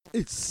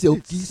It's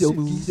silky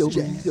smooth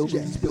jazz,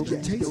 built the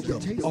taste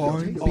of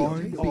R&B,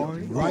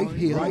 right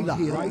here live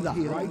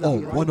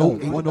on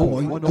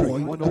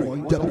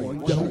 108.1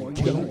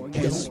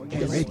 WGKS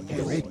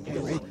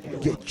Radio.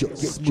 Get your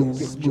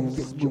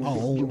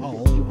smooth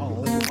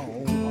on.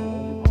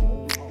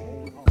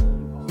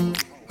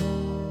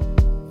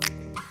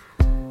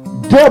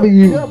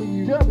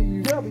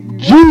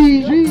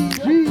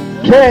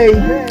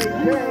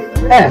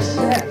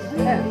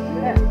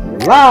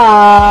 WGKS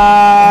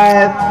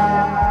live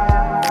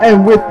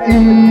and with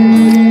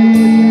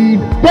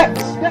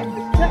effects.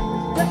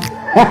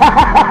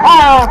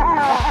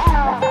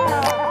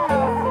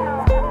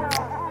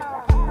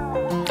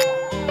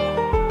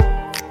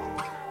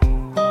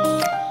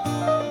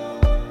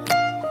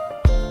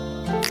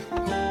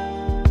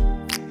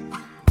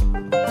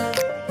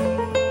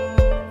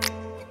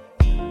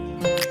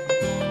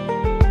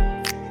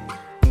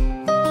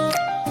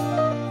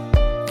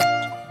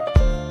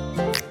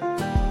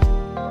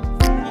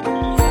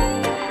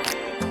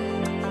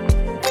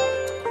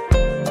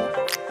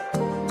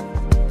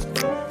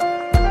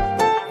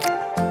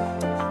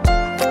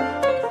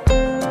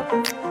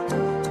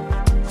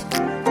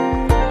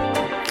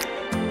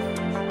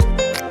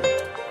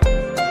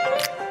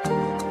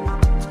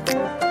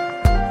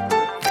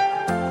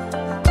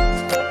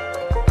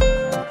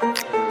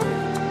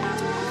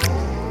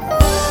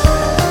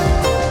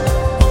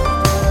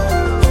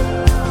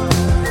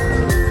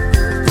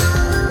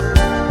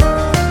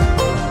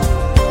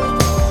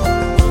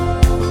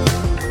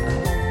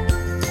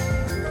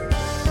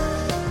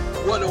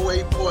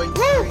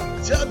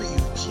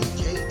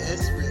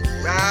 WGKS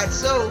Radio. Right,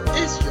 so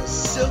it's your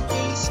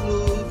silky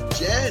smooth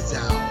jazz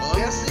hour.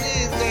 Yes, it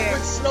is there.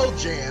 With slow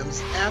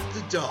jams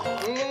after dark.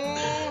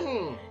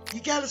 Mm-hmm.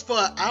 You got us for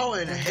an hour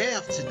and a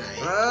half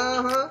tonight.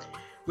 Uh-huh.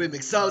 With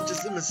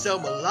mixologist Marcel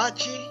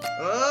Malachi.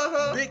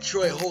 Uh-huh. Big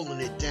Troy holding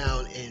it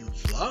down in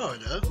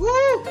Florida.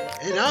 Woo!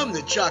 And I'm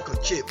the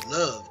chocolate chip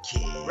love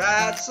kid.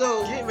 Right,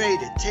 so Getting ready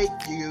to take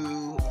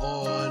you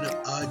on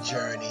a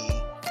journey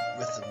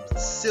with some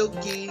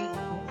silky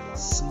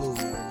smooth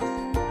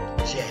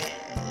jazz.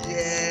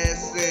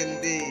 yes,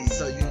 indeed.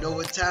 So you know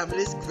what time it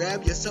is.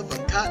 Grab yourself a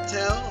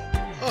cocktail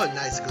or a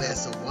nice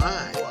glass of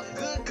wine. Or a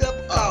good cup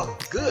of coffee. A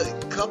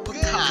good cup of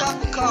Good cup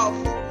coffee. of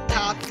coffee.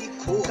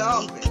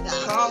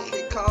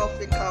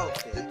 Coffee,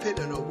 Coffee.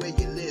 Depending on where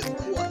you live,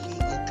 coffee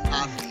or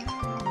coffee.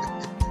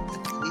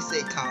 We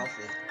say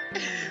coffee.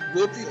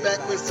 We'll be back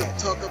with some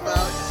talk about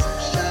and some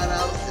shout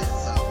outs and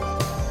some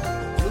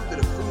little bit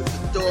of food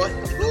for thought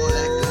and all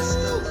that good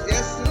stuff.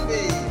 Yes,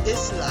 indeed.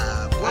 It's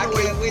live. I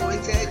can't wait to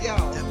tell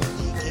y'all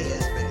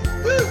WGKS Radio.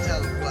 Woo! Tell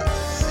them what to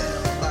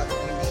sell. about the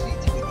new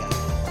sheets we got.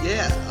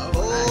 Yeah, all Oh,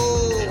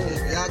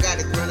 right. y'all got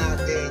to run out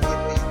there and get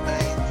these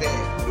things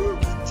there.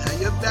 Tell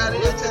you about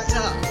it at the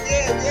top. Yeah.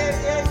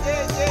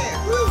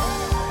 Woo.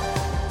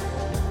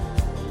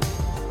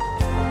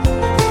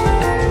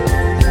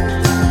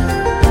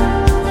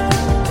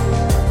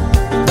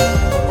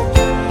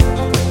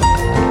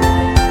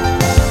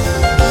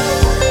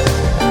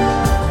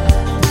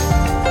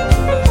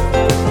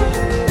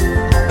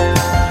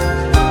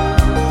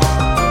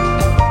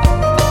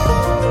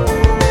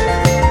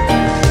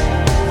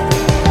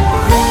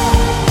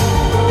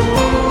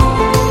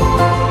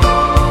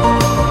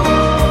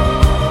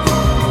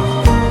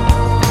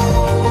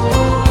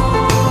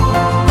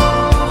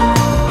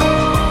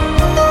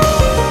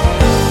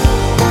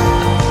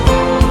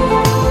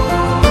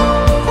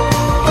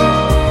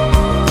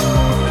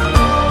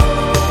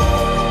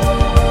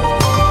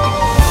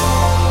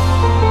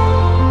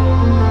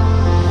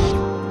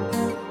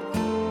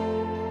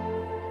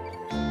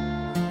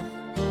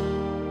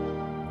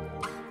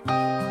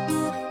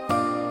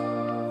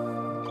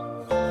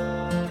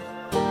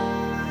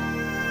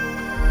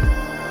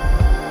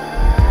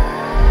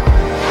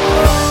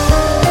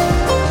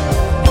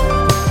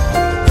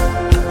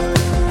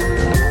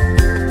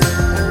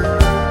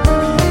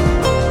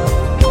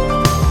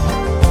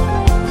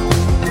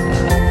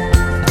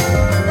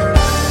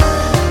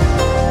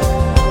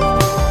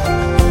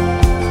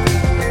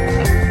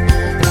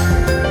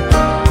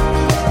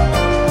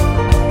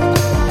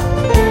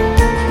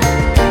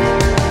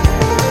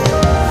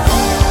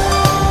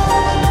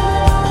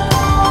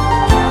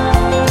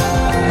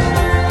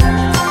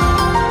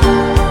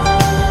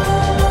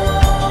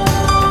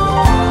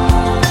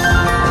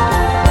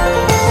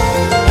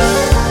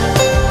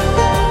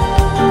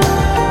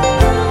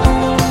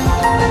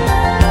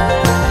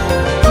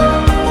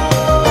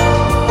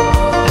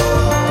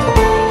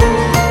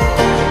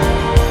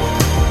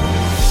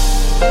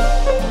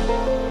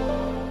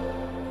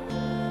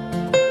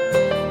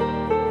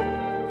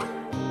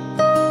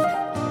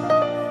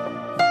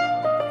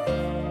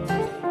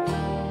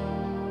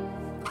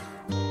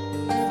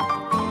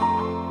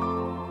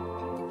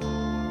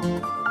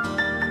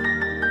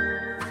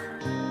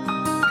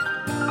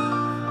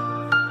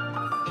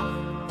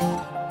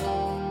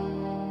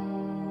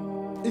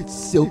 It's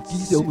silky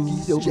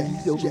smooth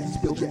jazz,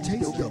 built the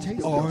taste of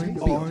R&B,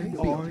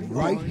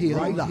 right here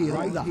live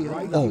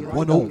on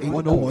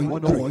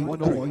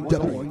 108.1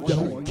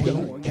 WGKS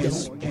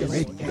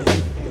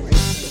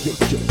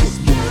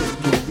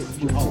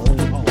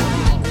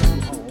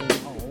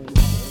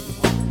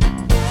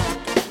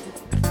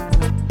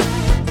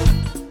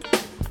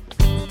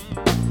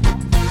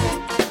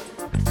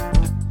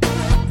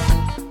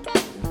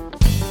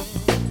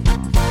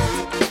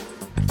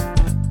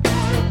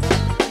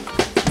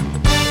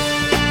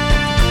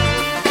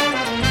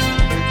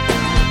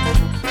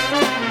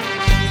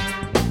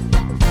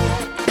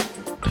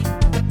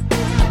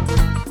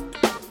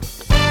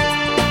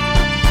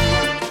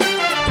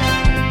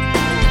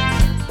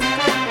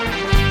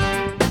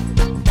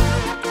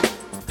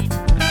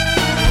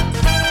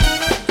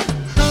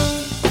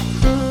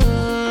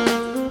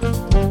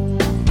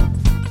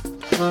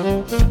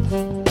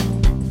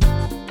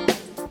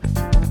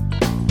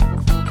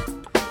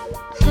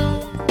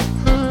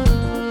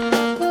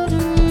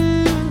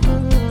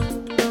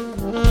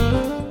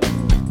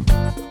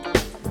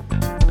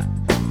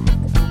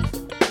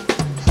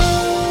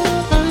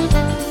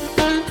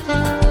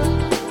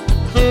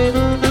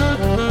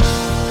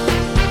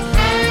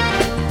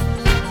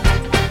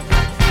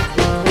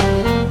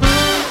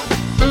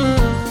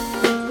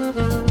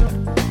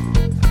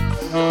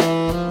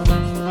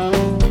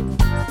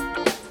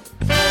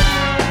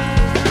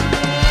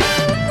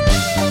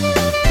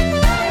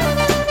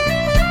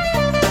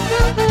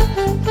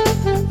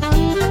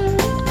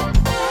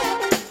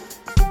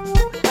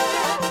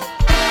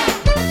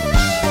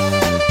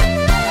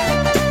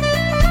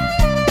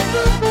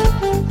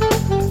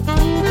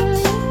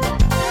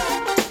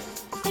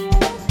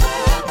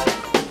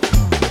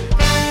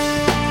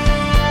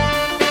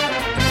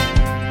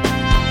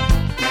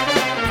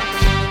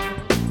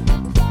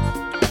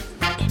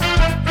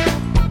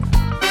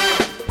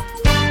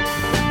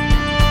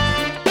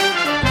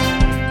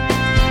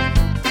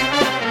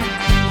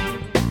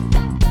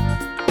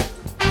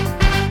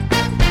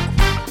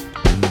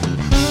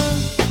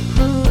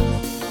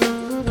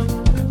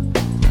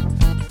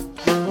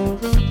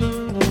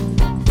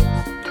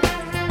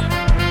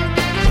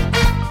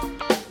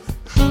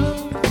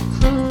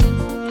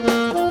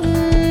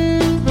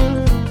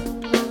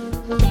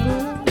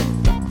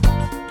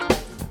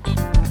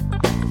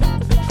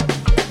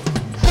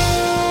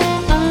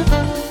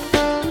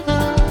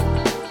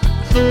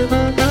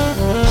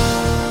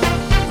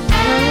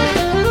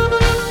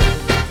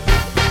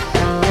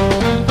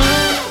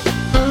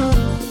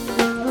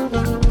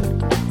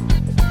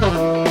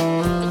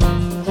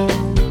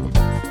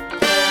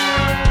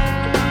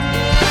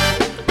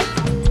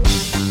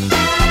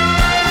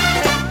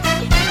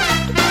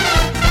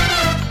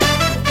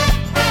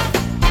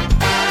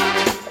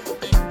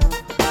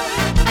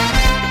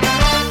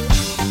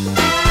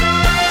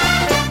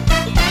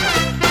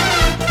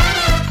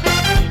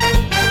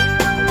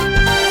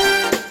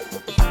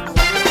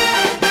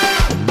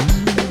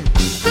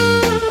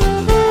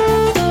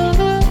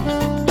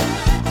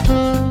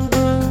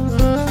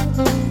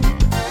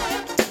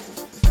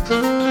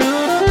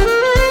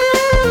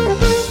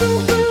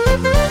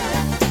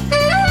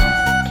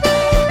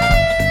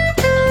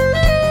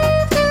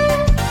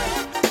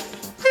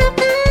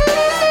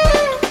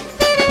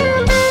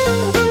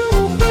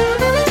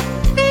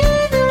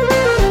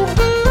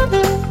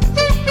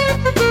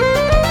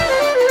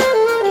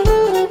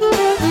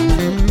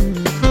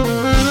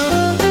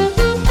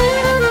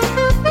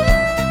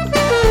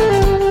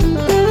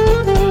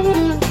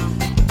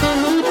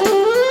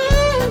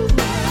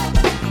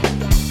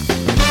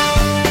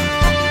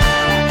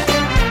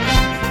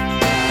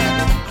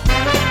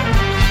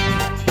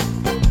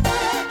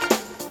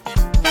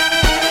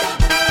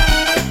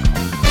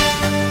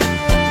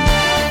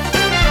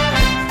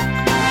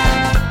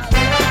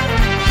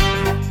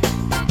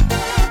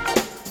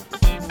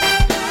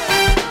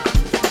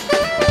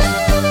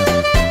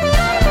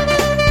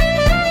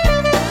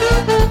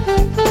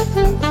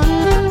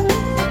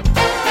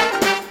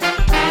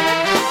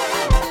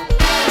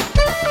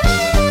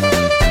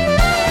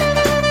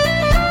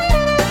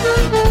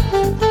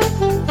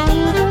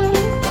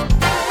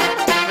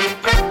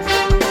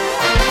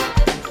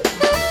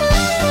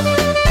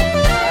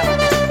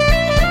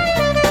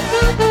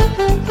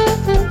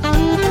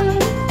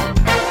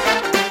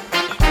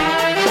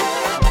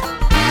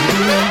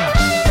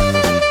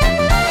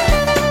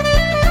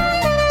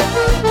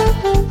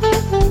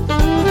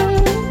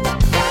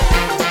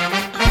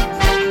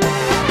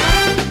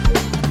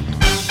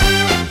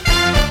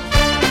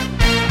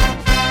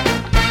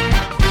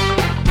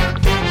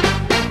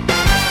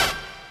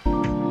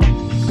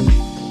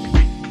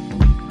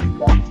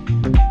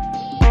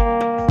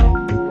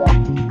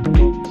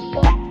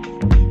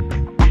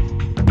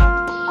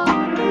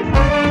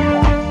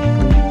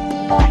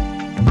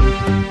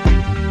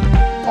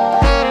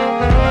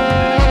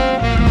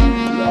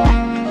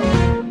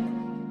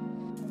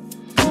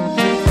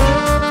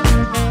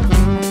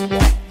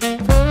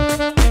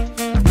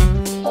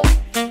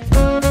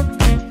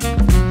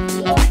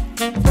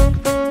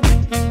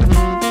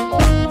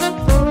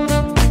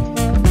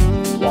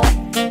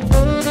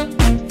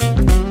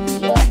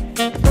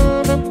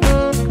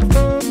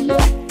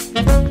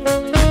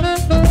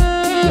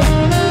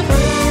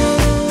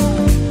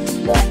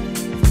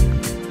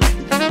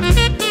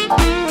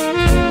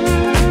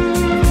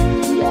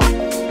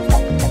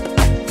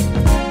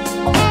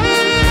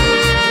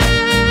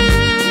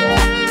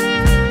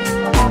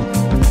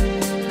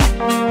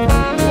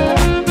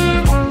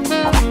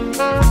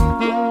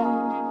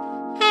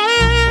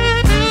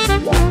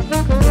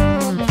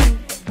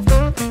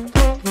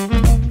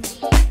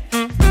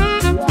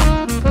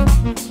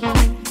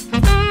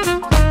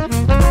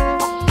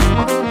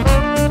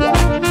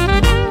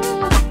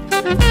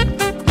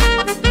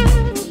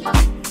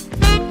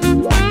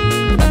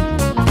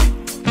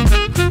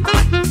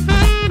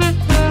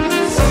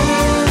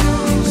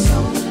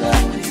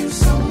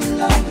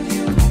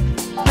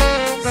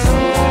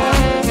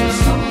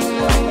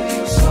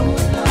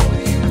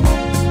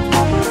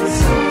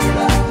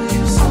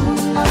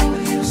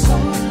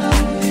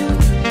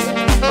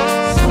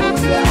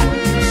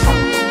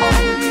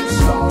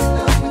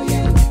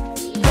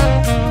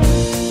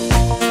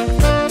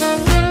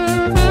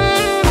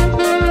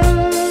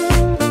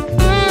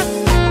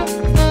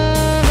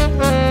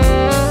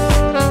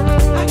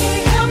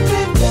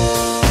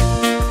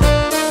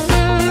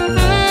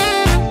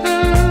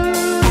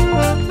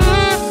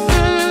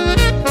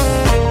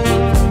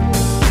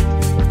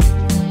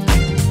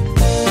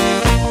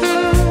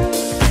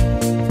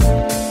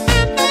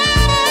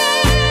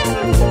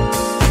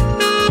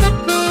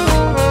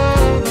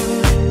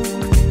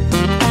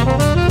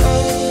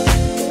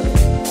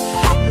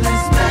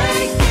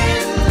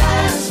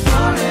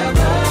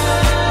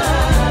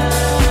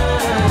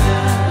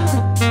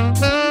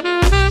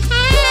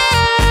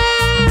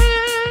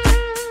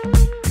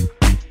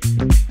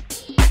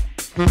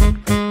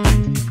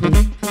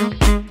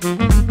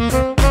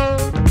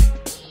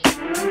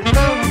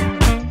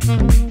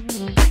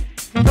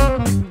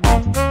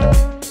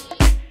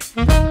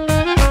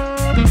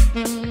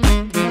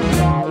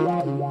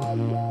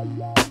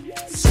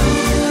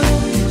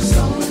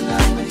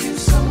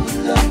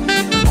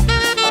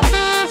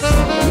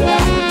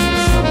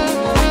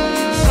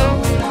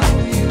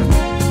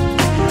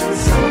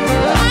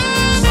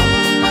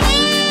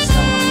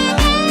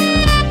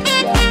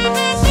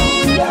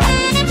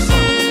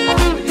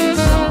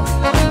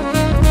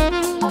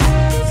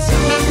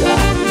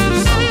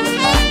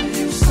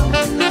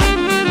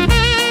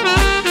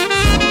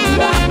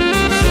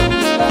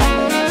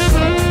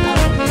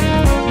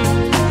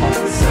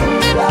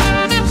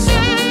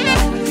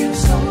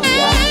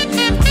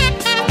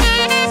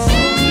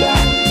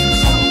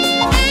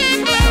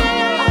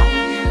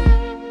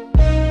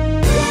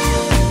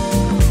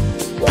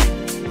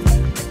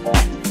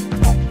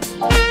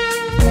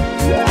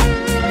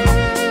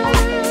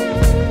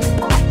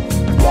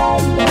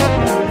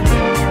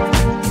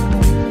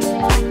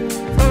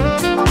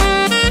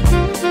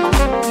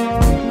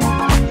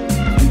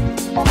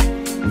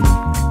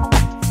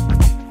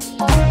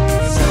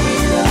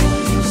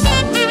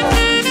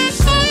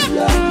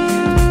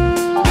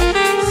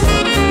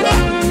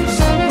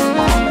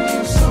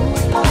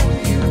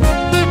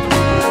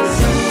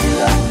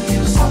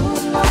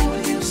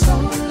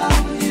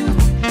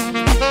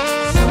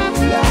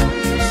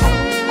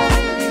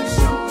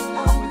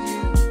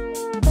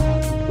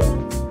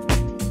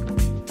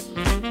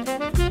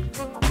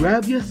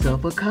grab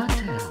yourself a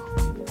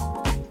cocktail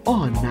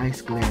or a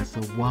nice glass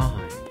of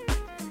wine.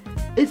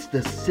 It's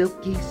the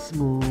Silky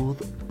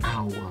Smooth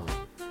Hour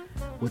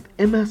with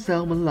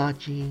MSL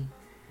Malachi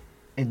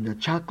and the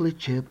Chocolate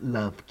Chip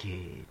Love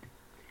Kid.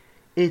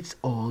 It's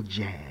all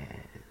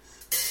jazz.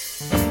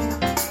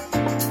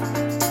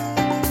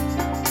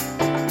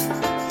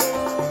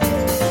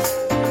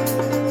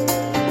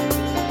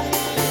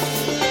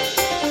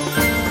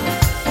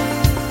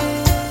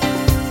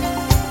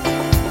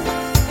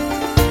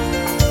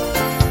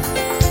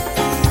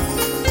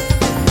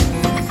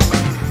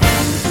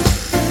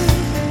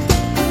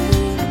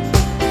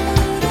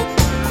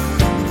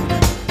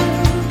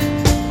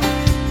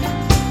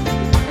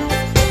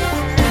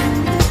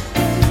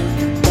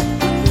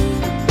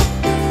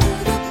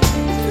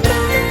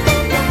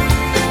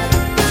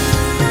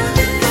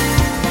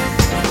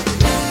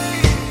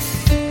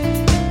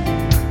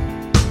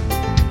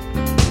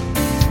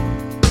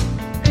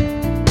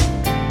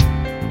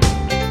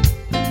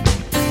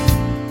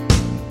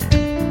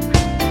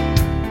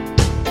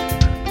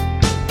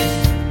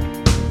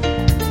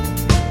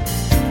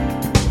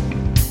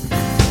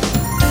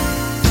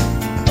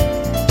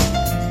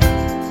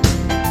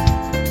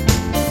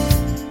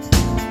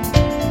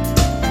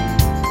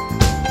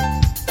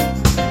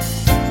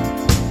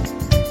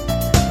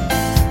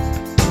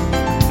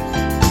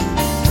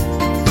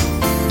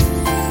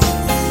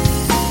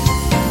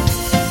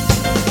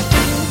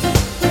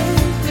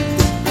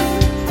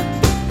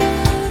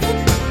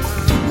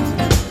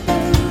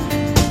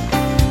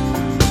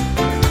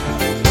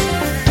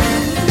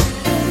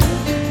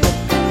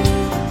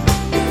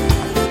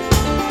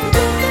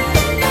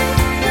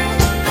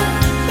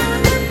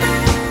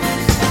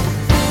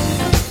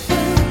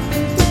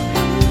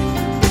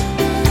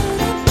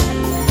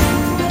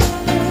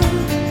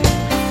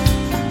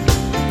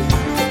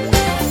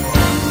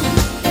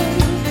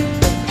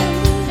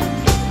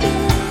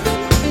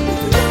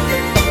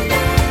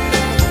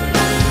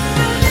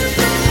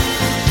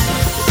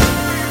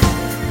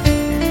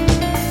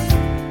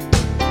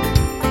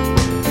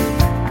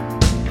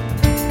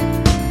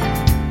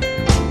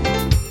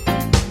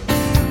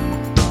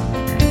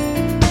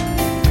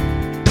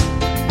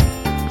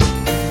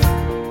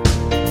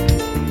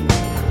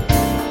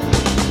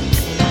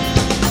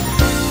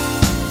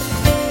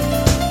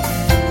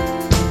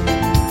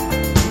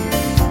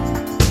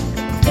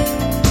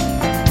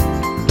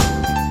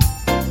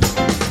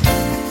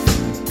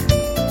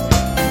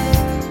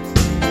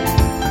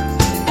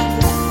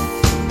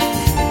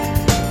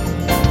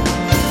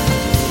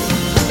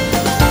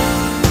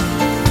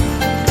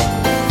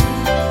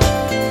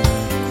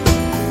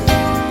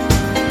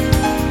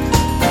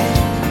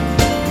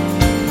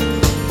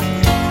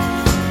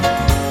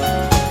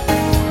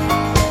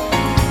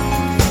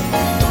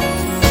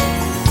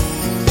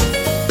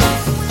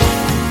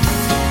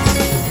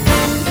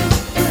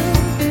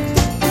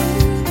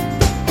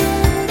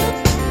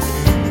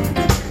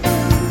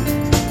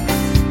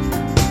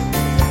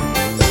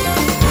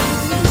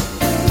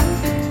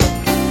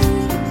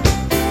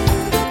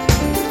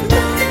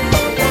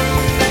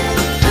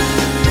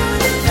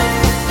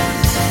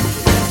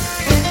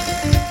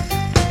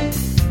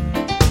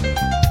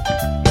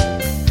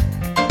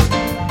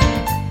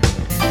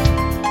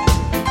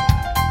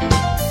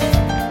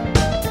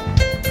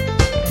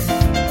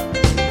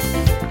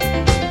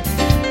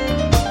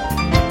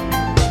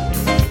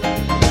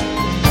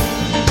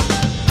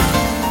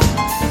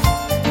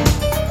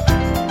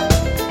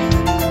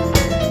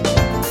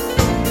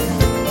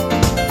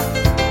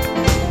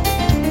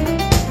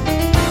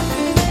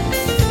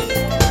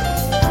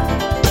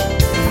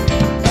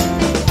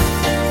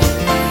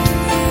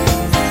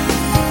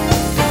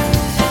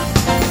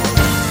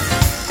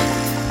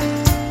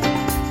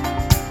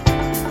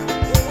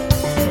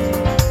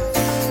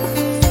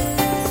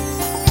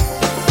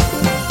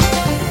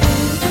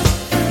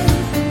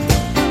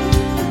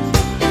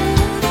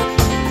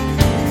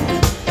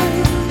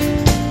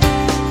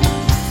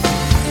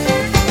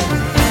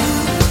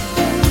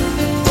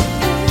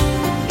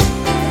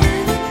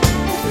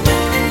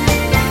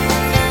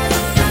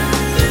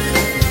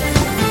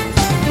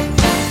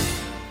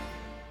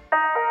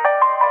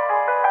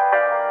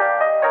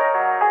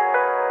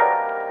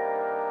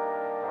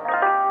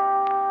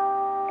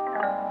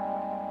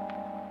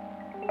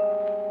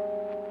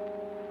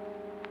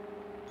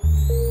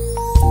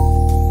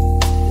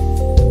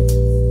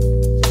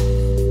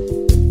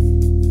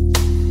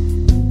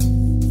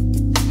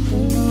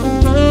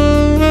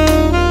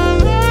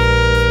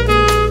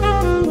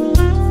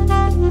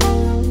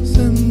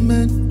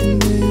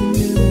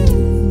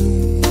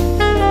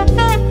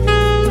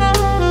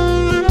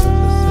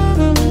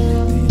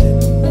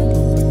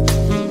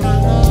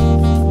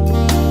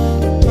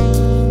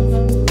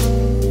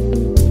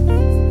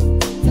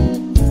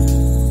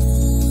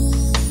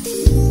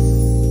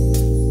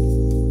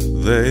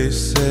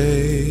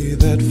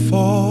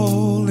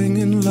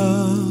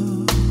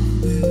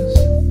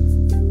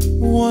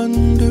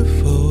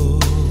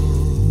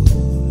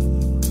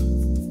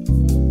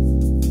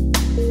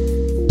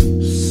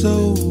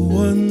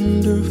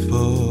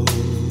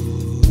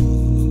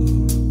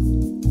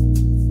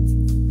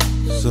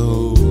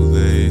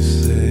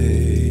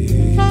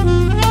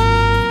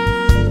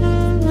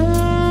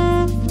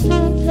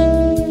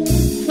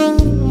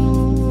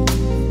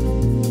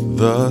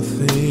 A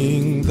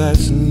thing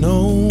that's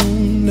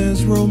known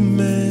as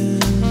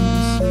romance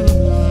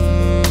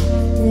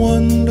is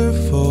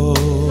wonderful.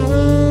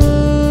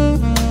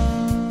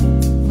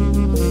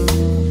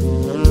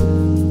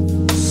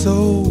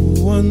 So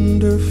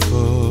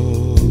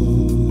wonderful.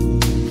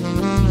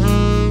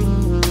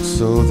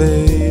 So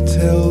they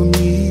tell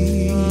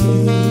me.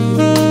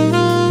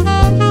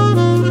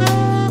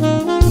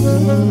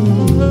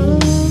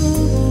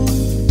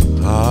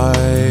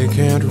 I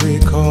can't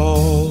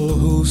recall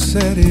who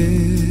said it.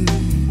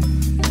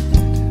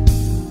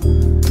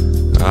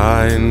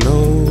 I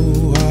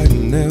know I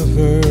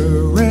never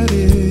read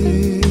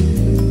it.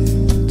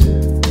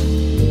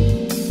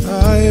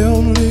 I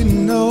only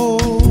know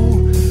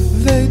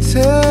they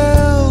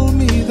tell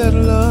me that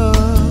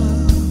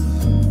love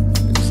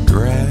is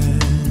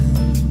grand.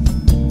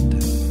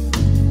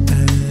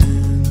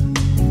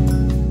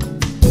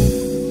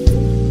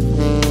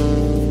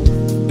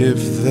 And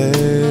if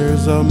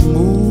there's a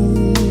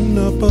moon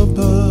up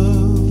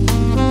above,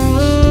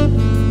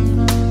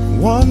 it's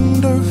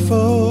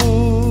wonderful.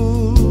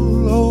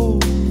 Oh,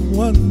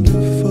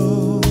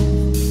 wonderful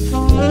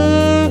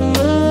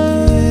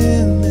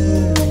in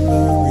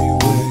every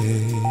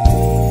way.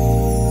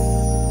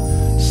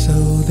 So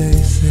they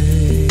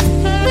say.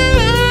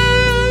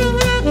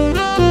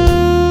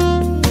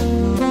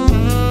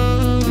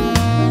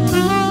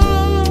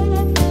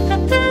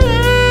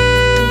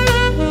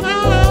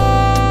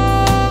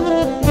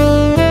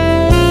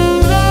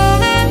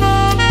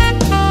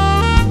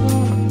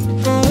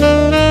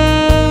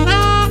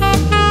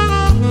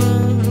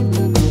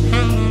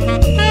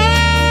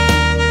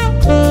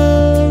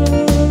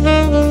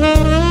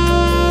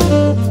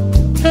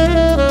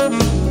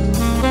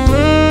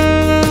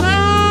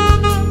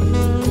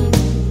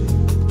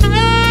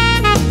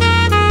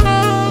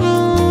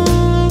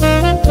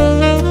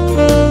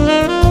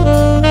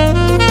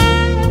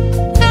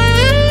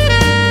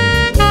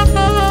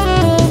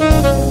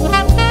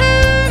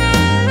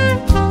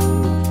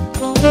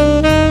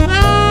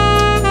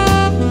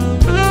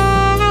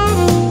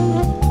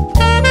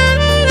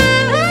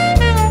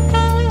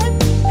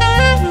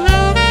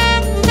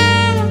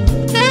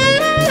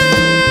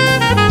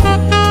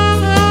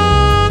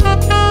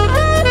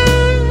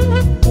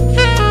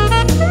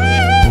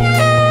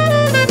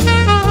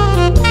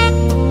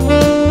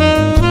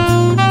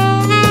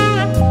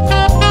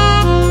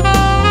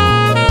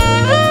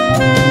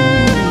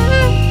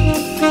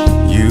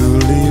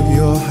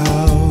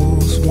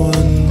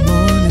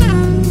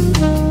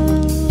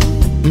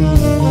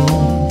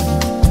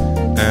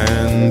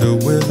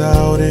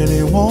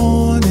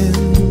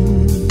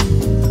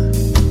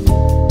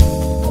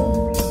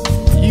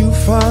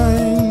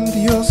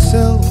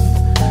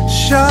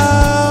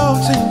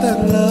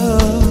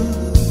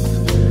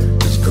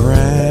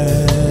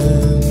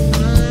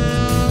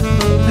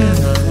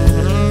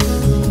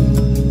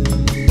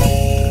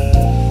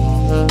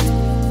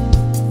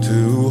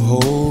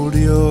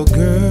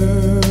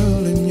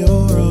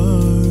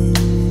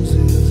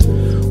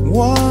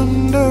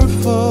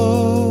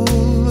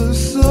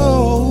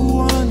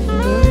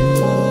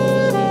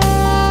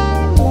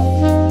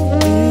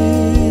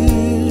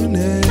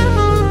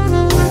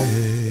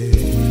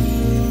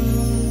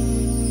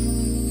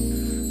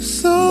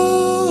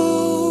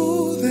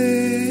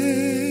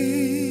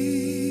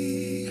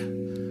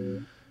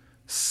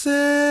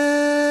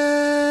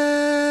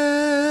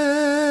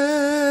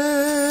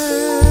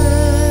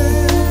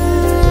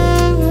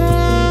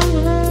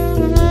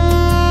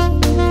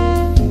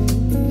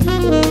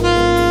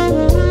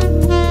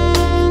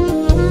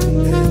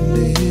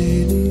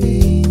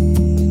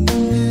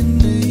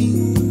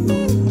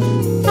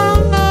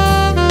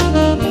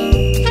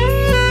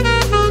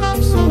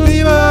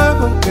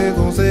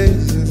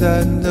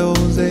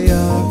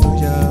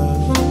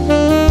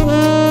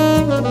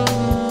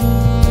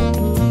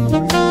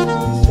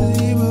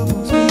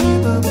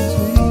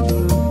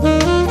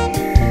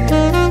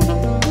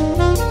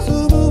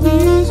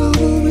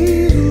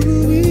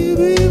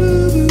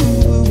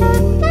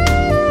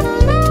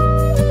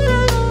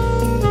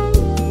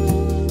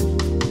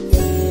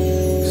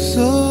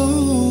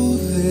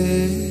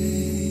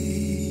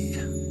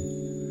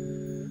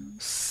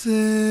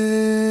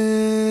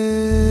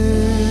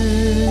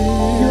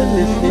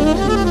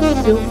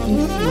 Silky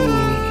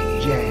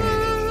Smooth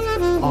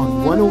Jazz on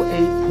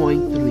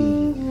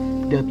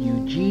 108.3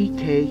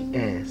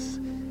 WGKS,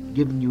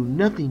 giving you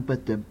nothing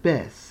but the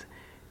best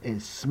in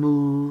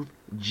smooth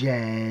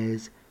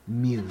jazz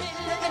music.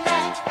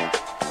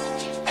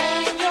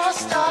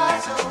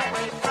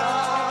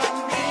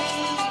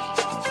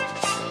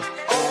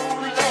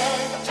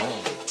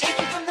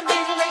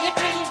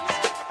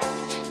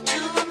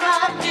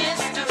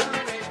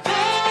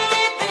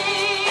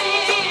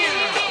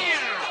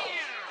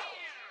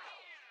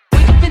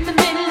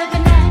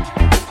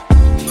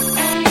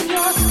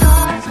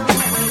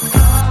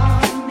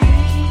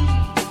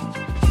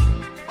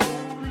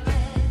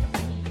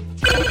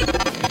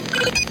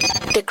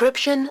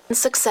 Decryption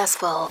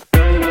successful.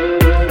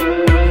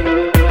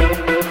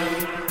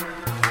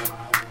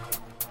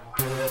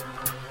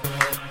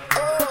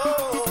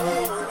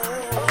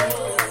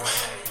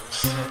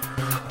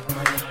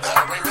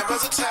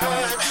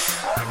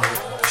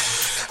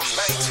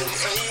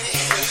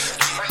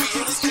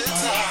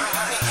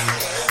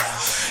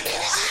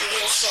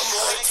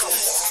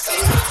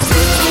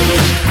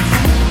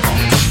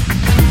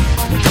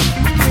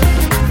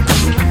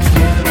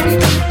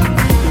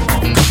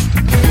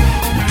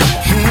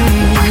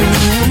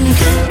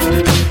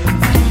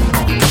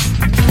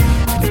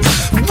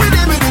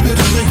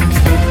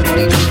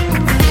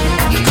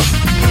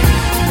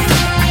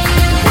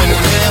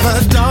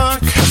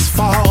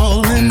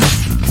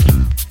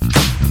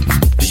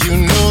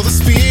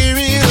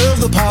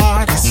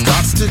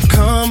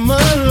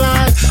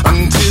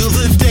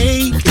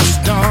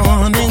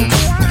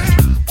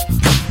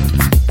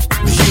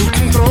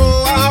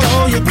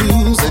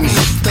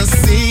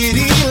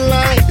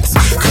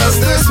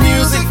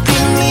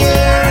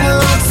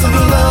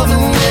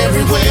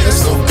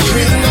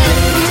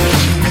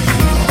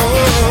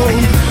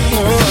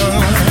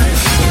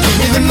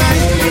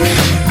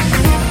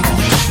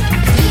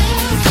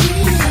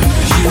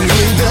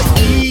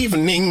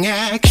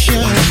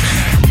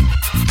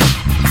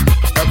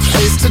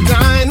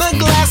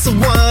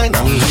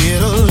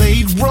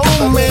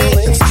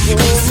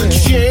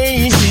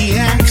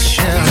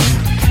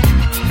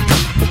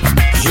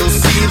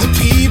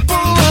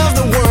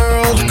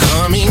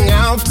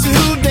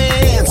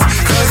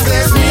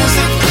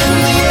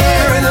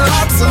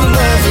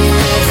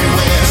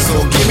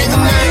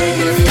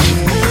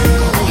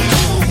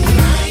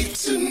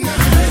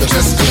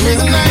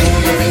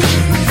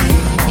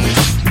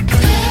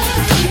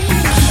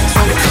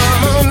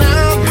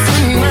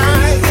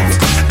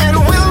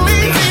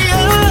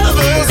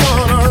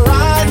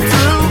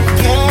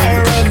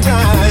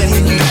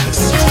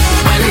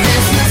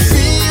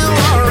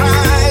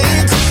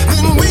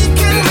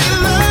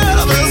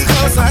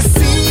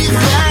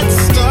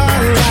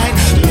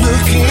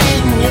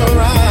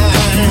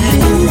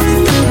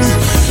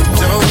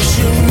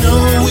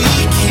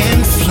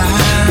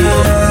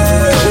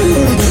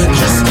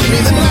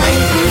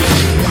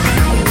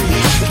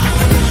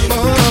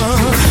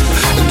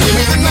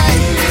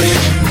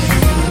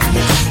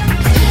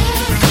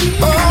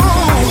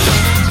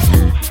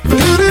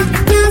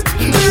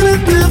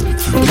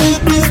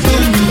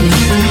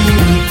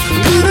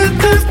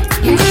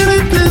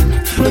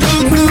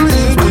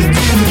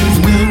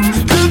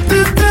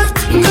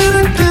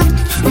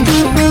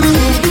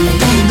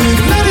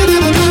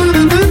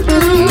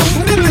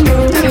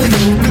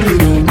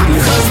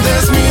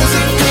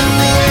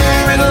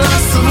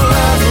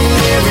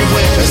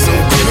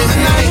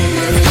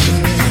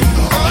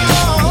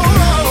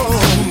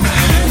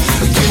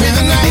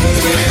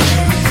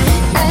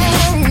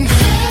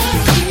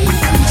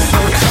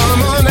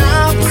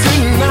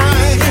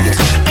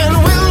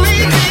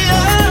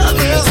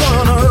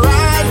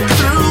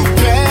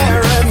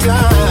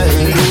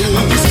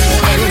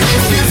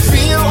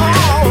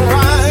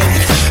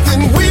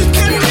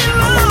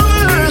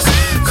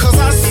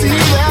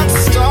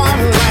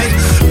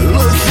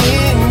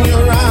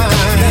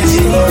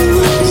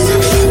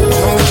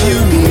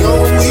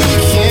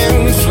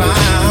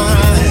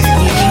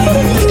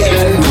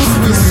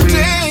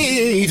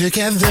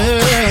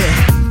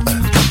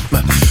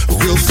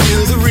 We'll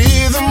feel the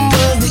rhythm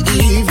of the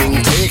evening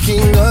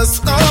taking us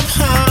up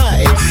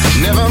high.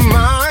 Never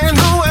mind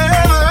the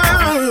weather.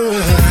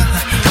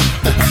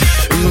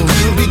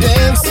 We'll be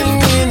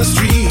dancing in the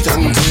street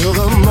until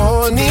the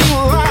morning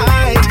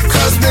light.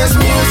 'Cause there's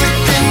music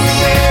in the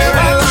air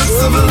and lots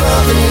of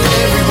loving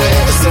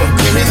everywhere. So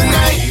give me the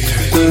night.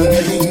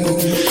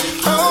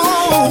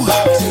 Oh,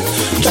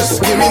 just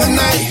give me the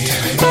night.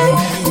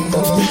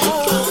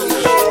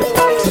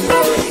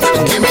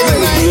 Give me the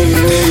night.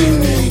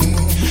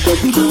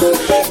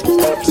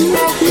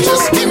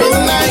 Just give me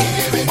the night.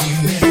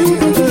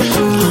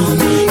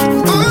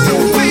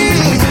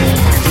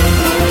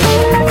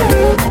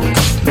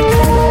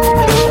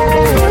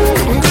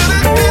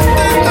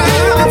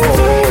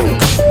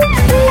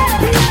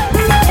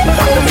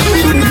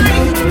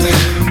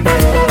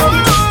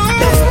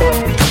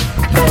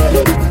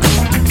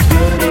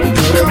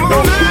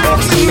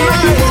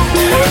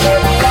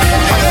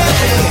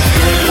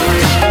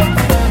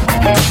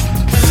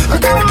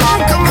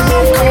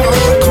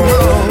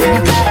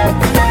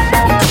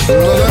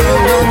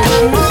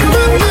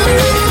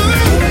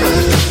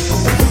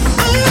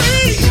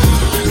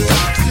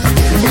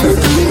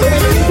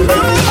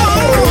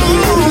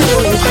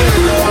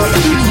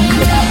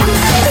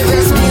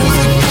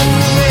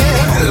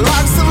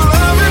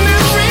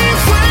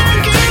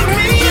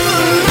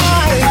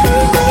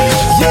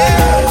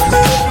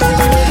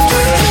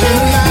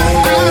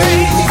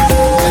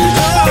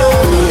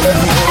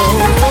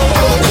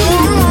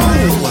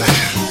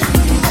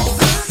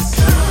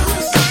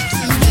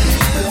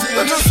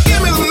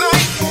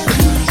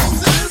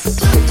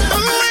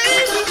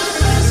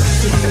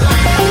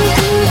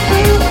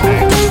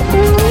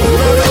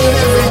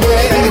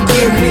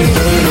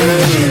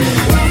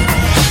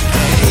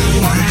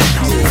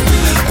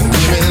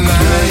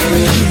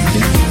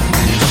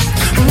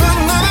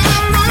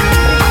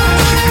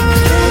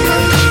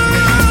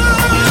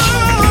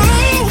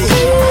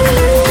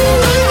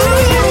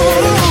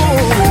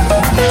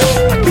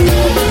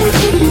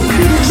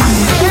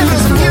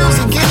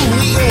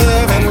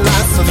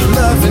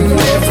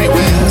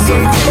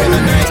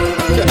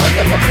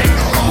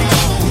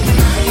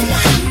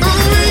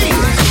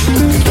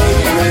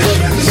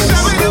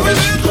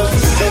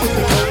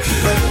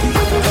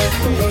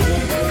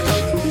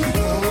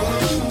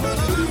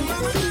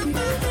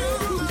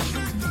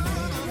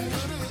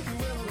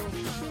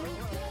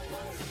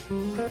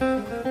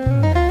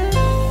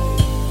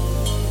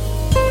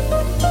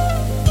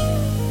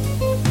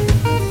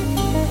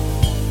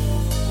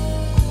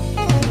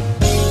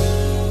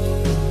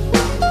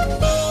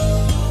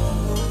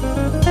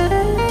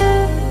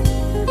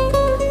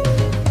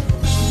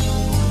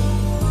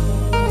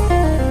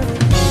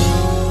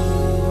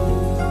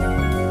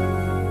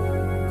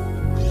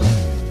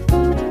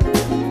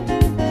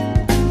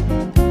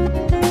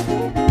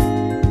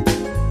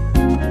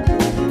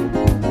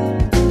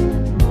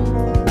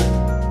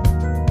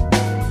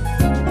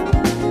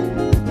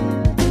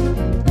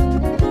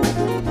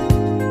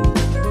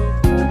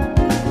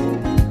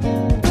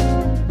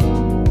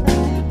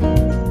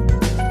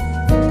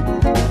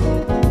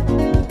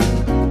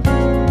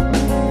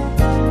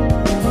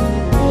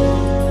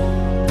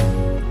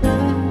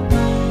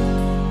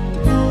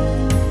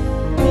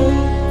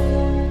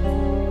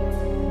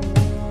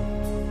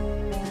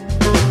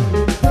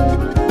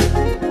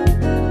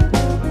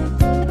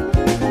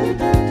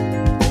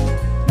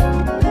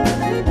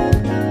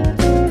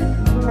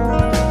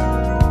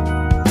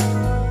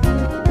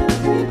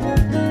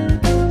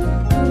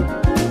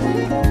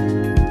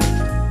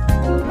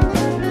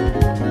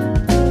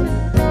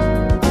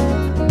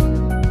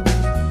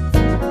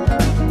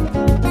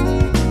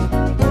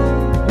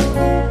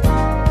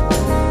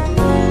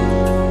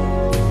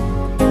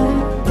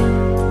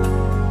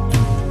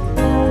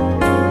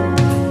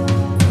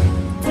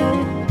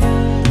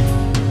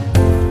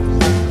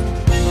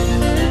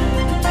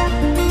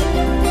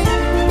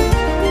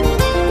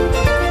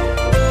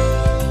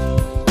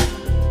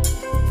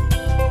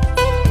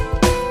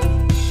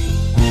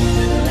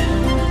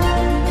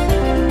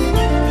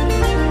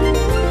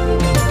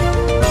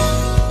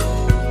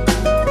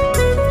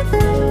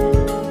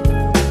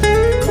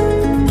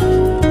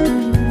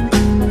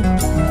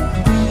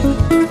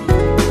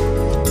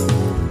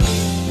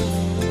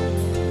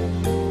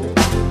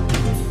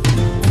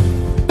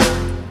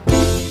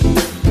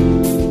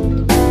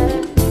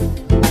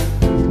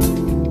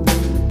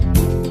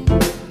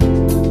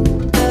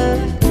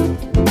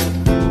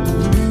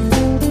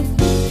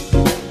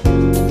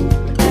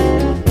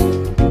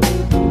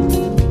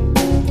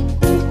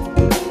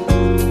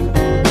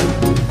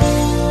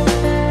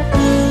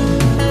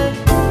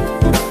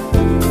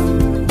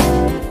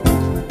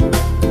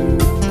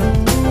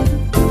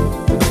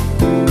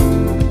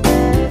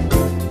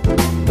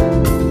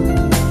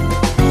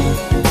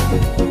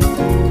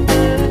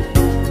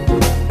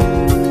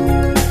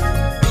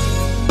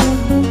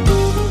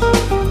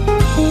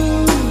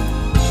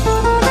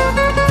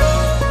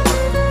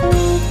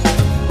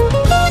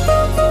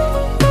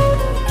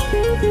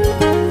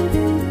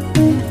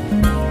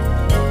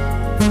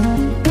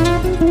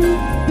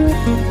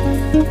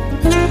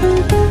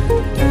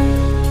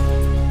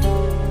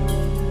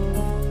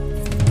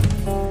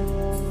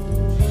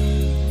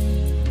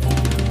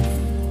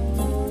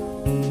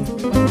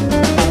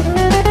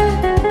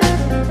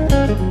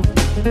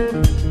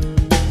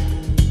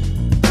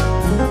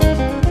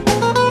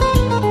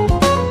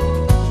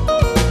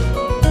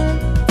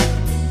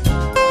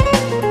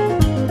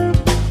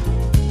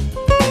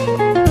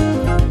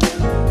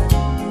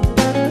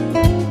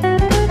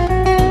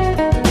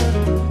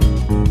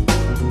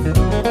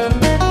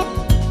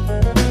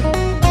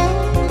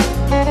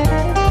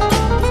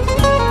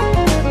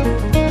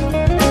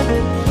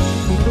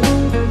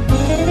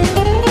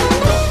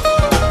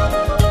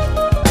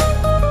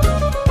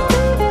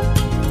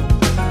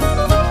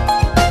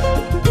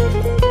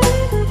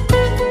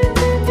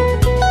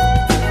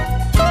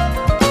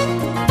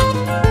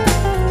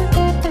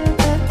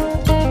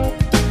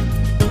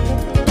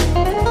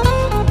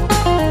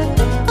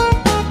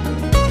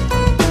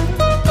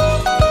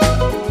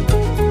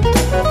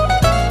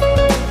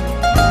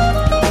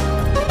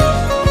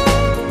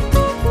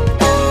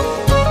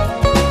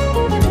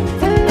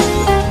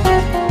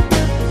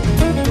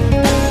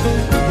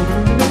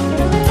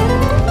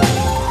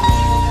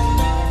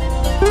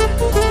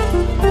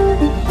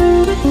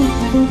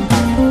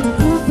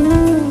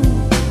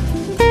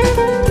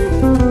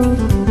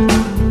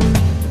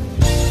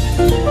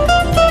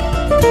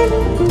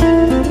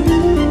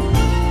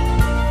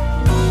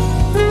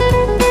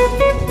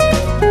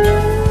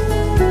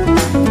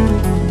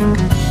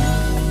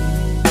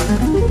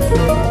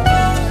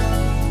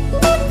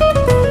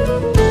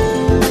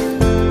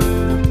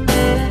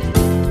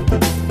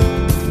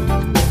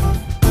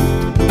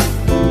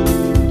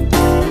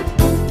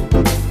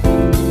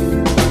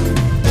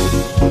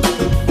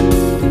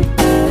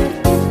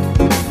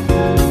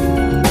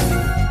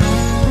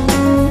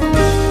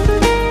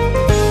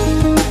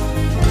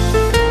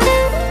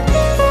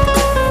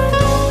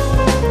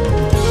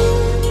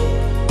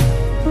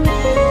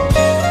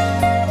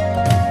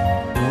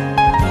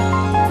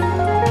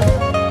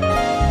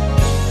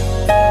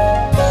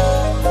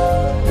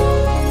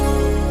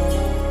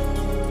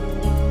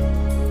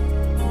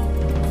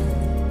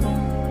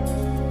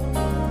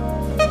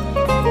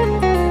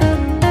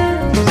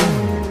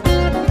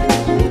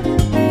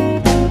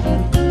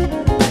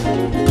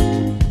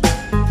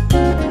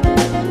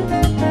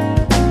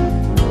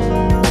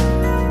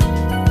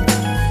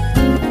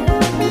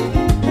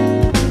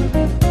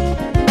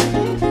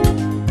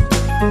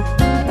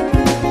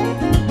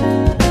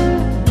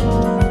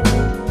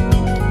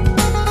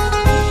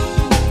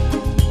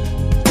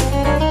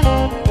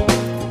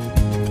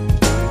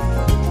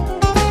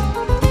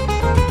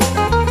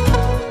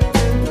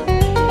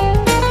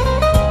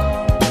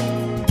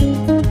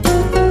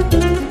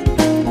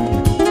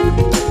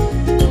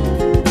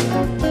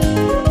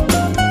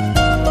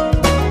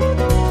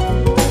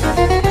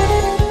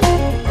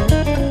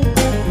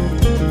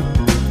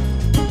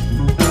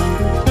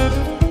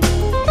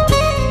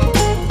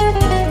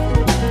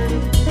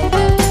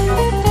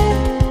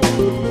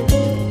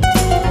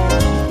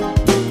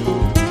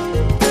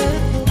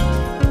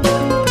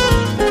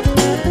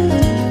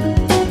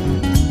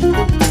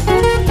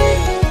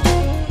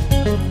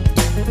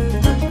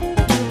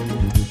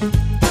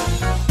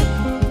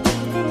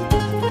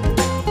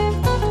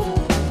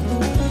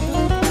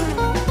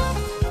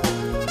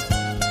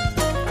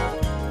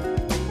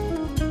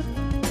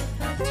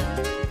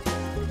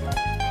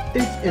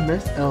 It's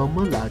MSL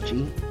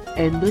Malachi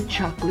and the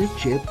Chocolate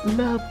Chip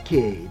Love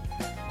Kid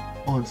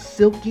on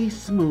Silky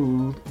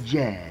Smooth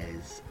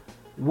Jazz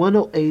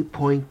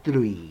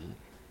 108.3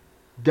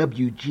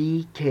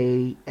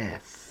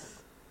 WGKS.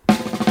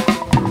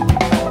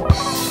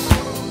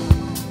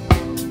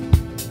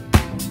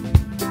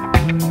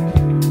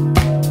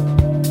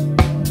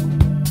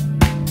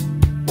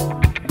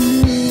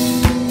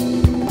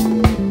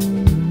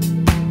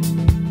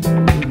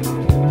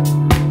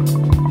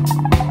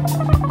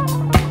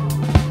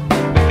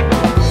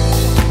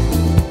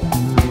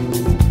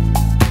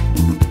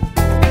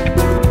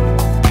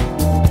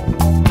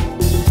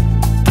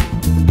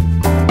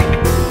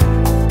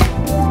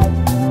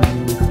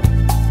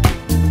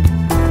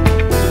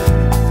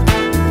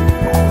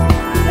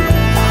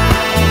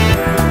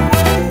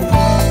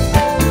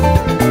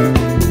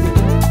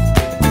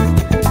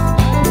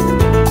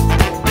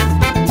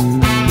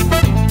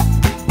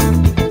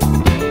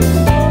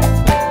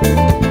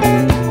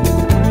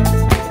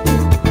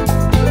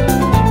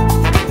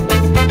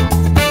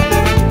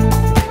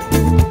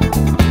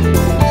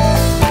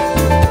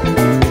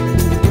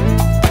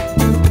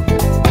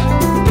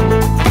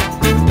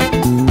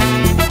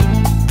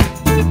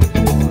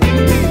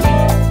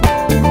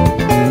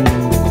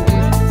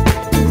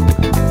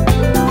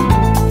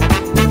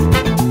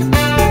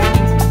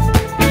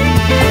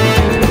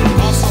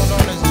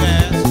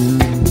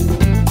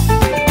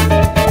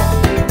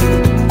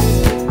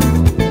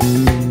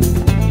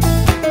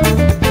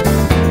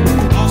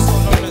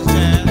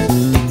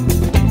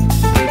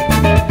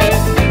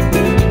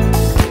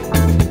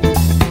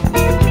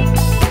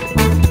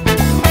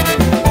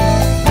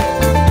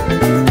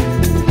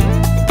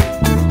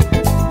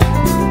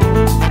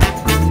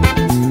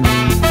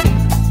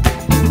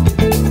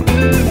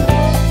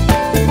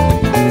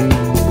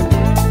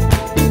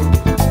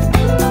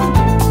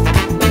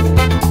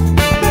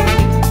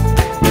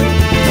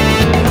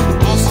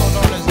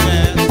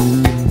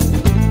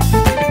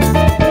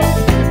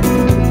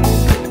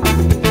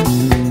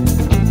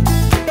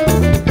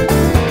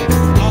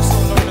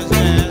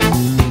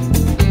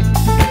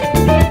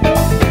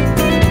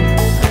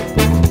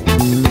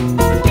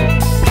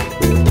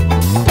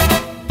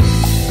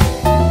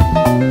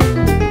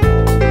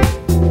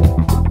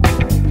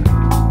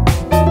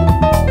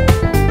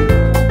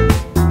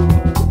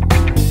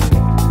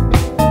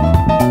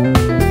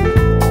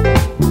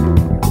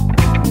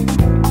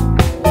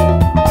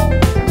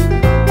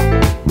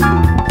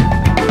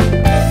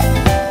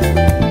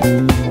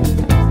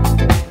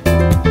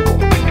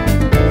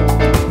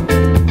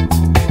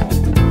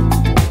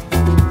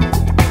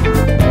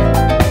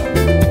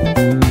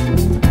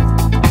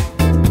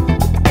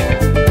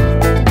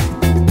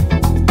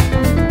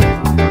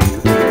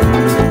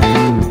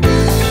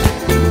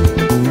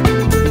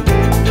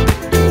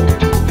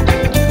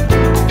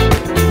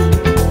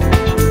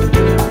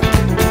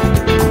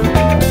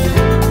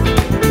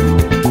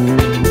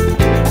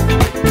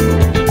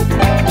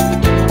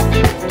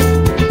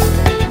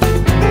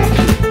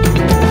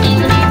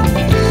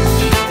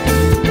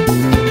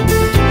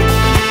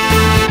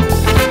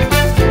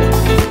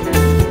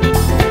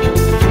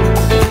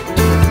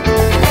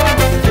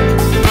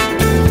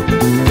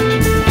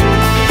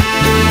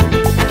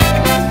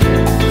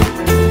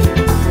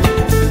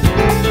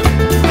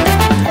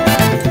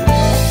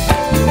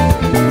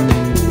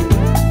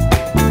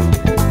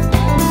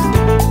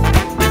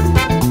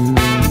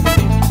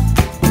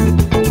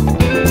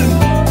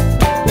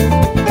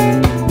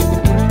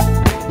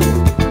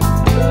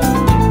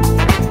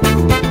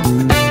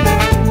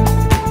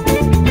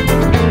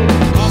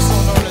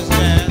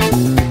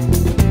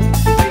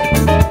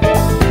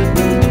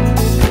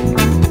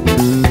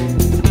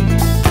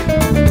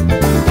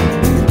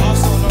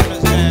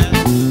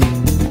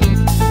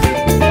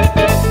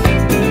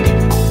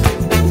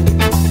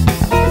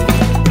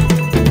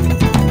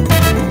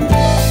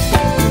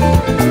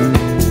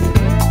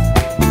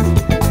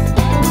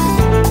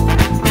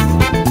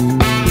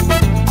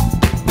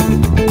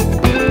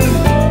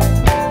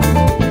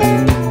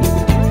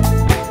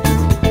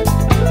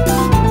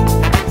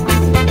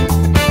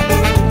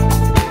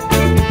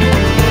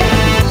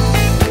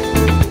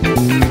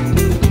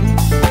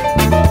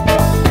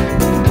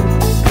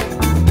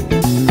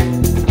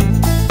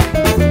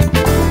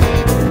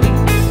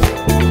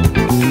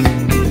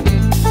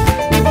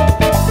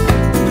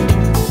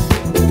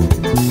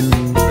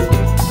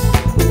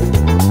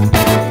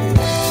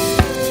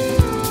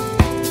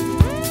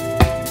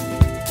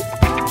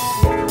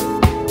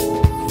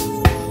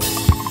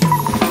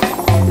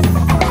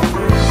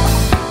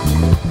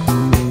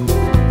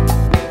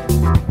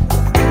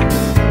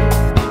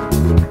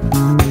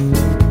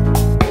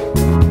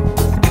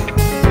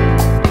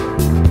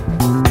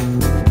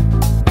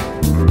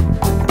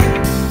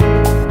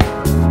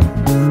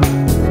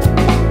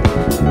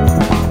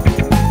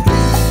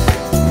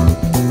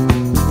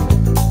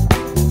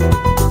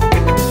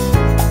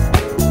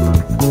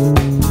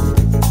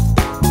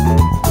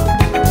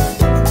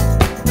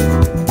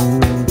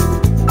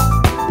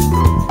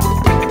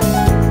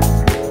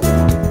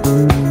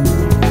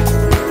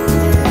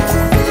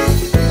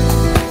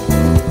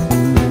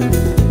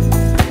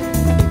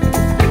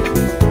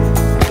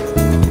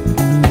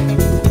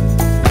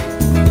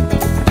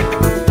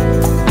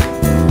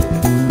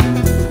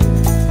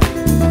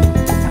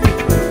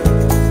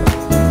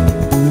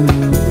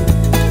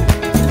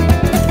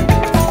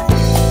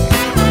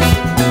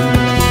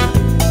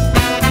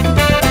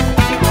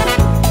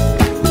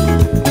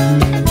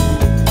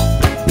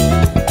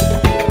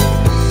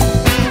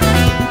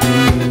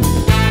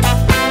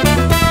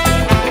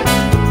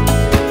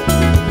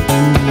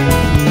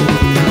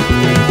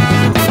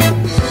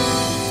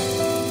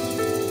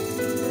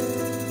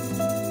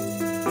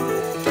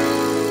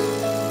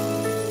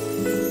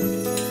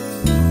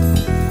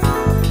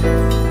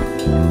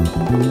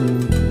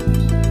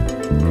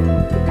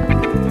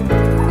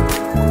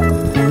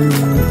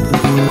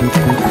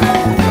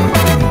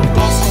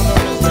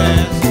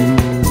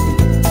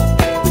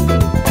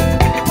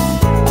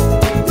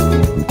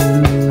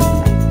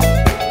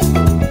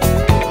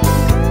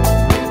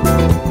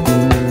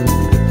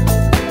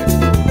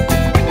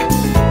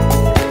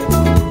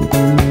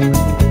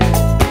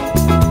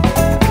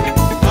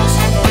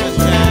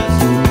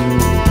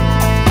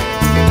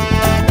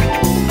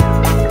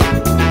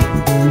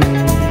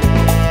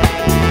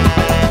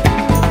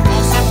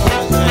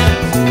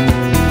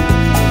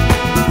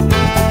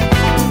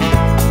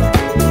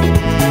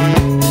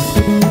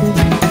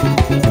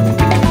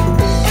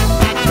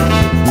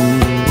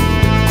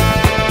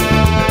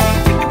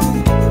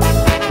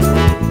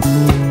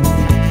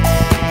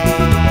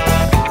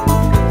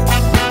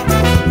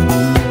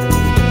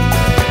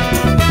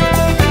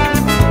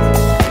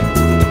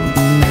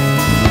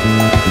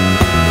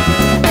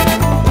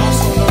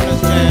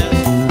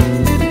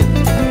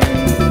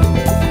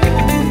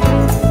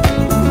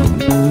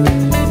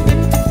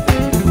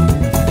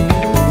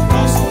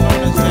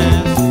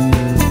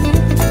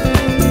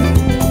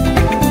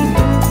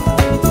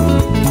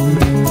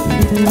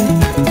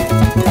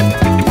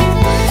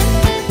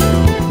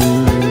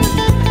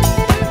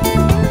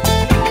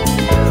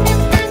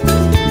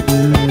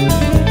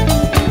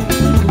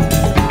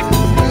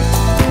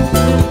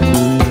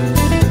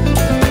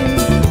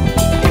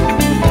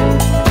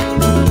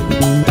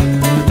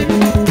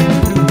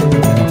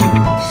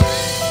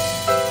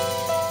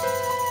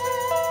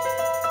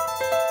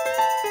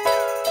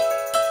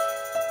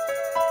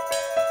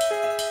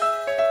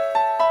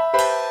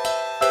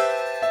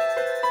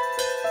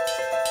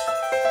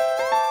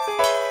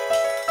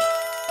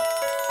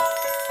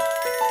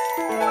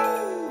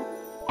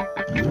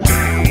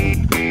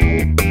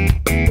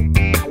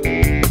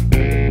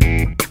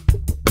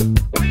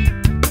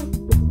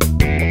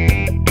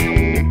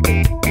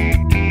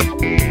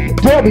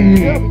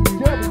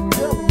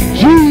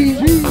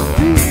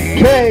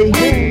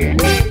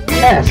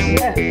 WGKS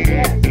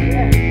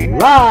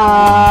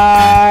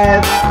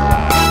live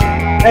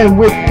and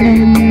with the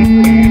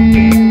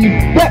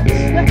best.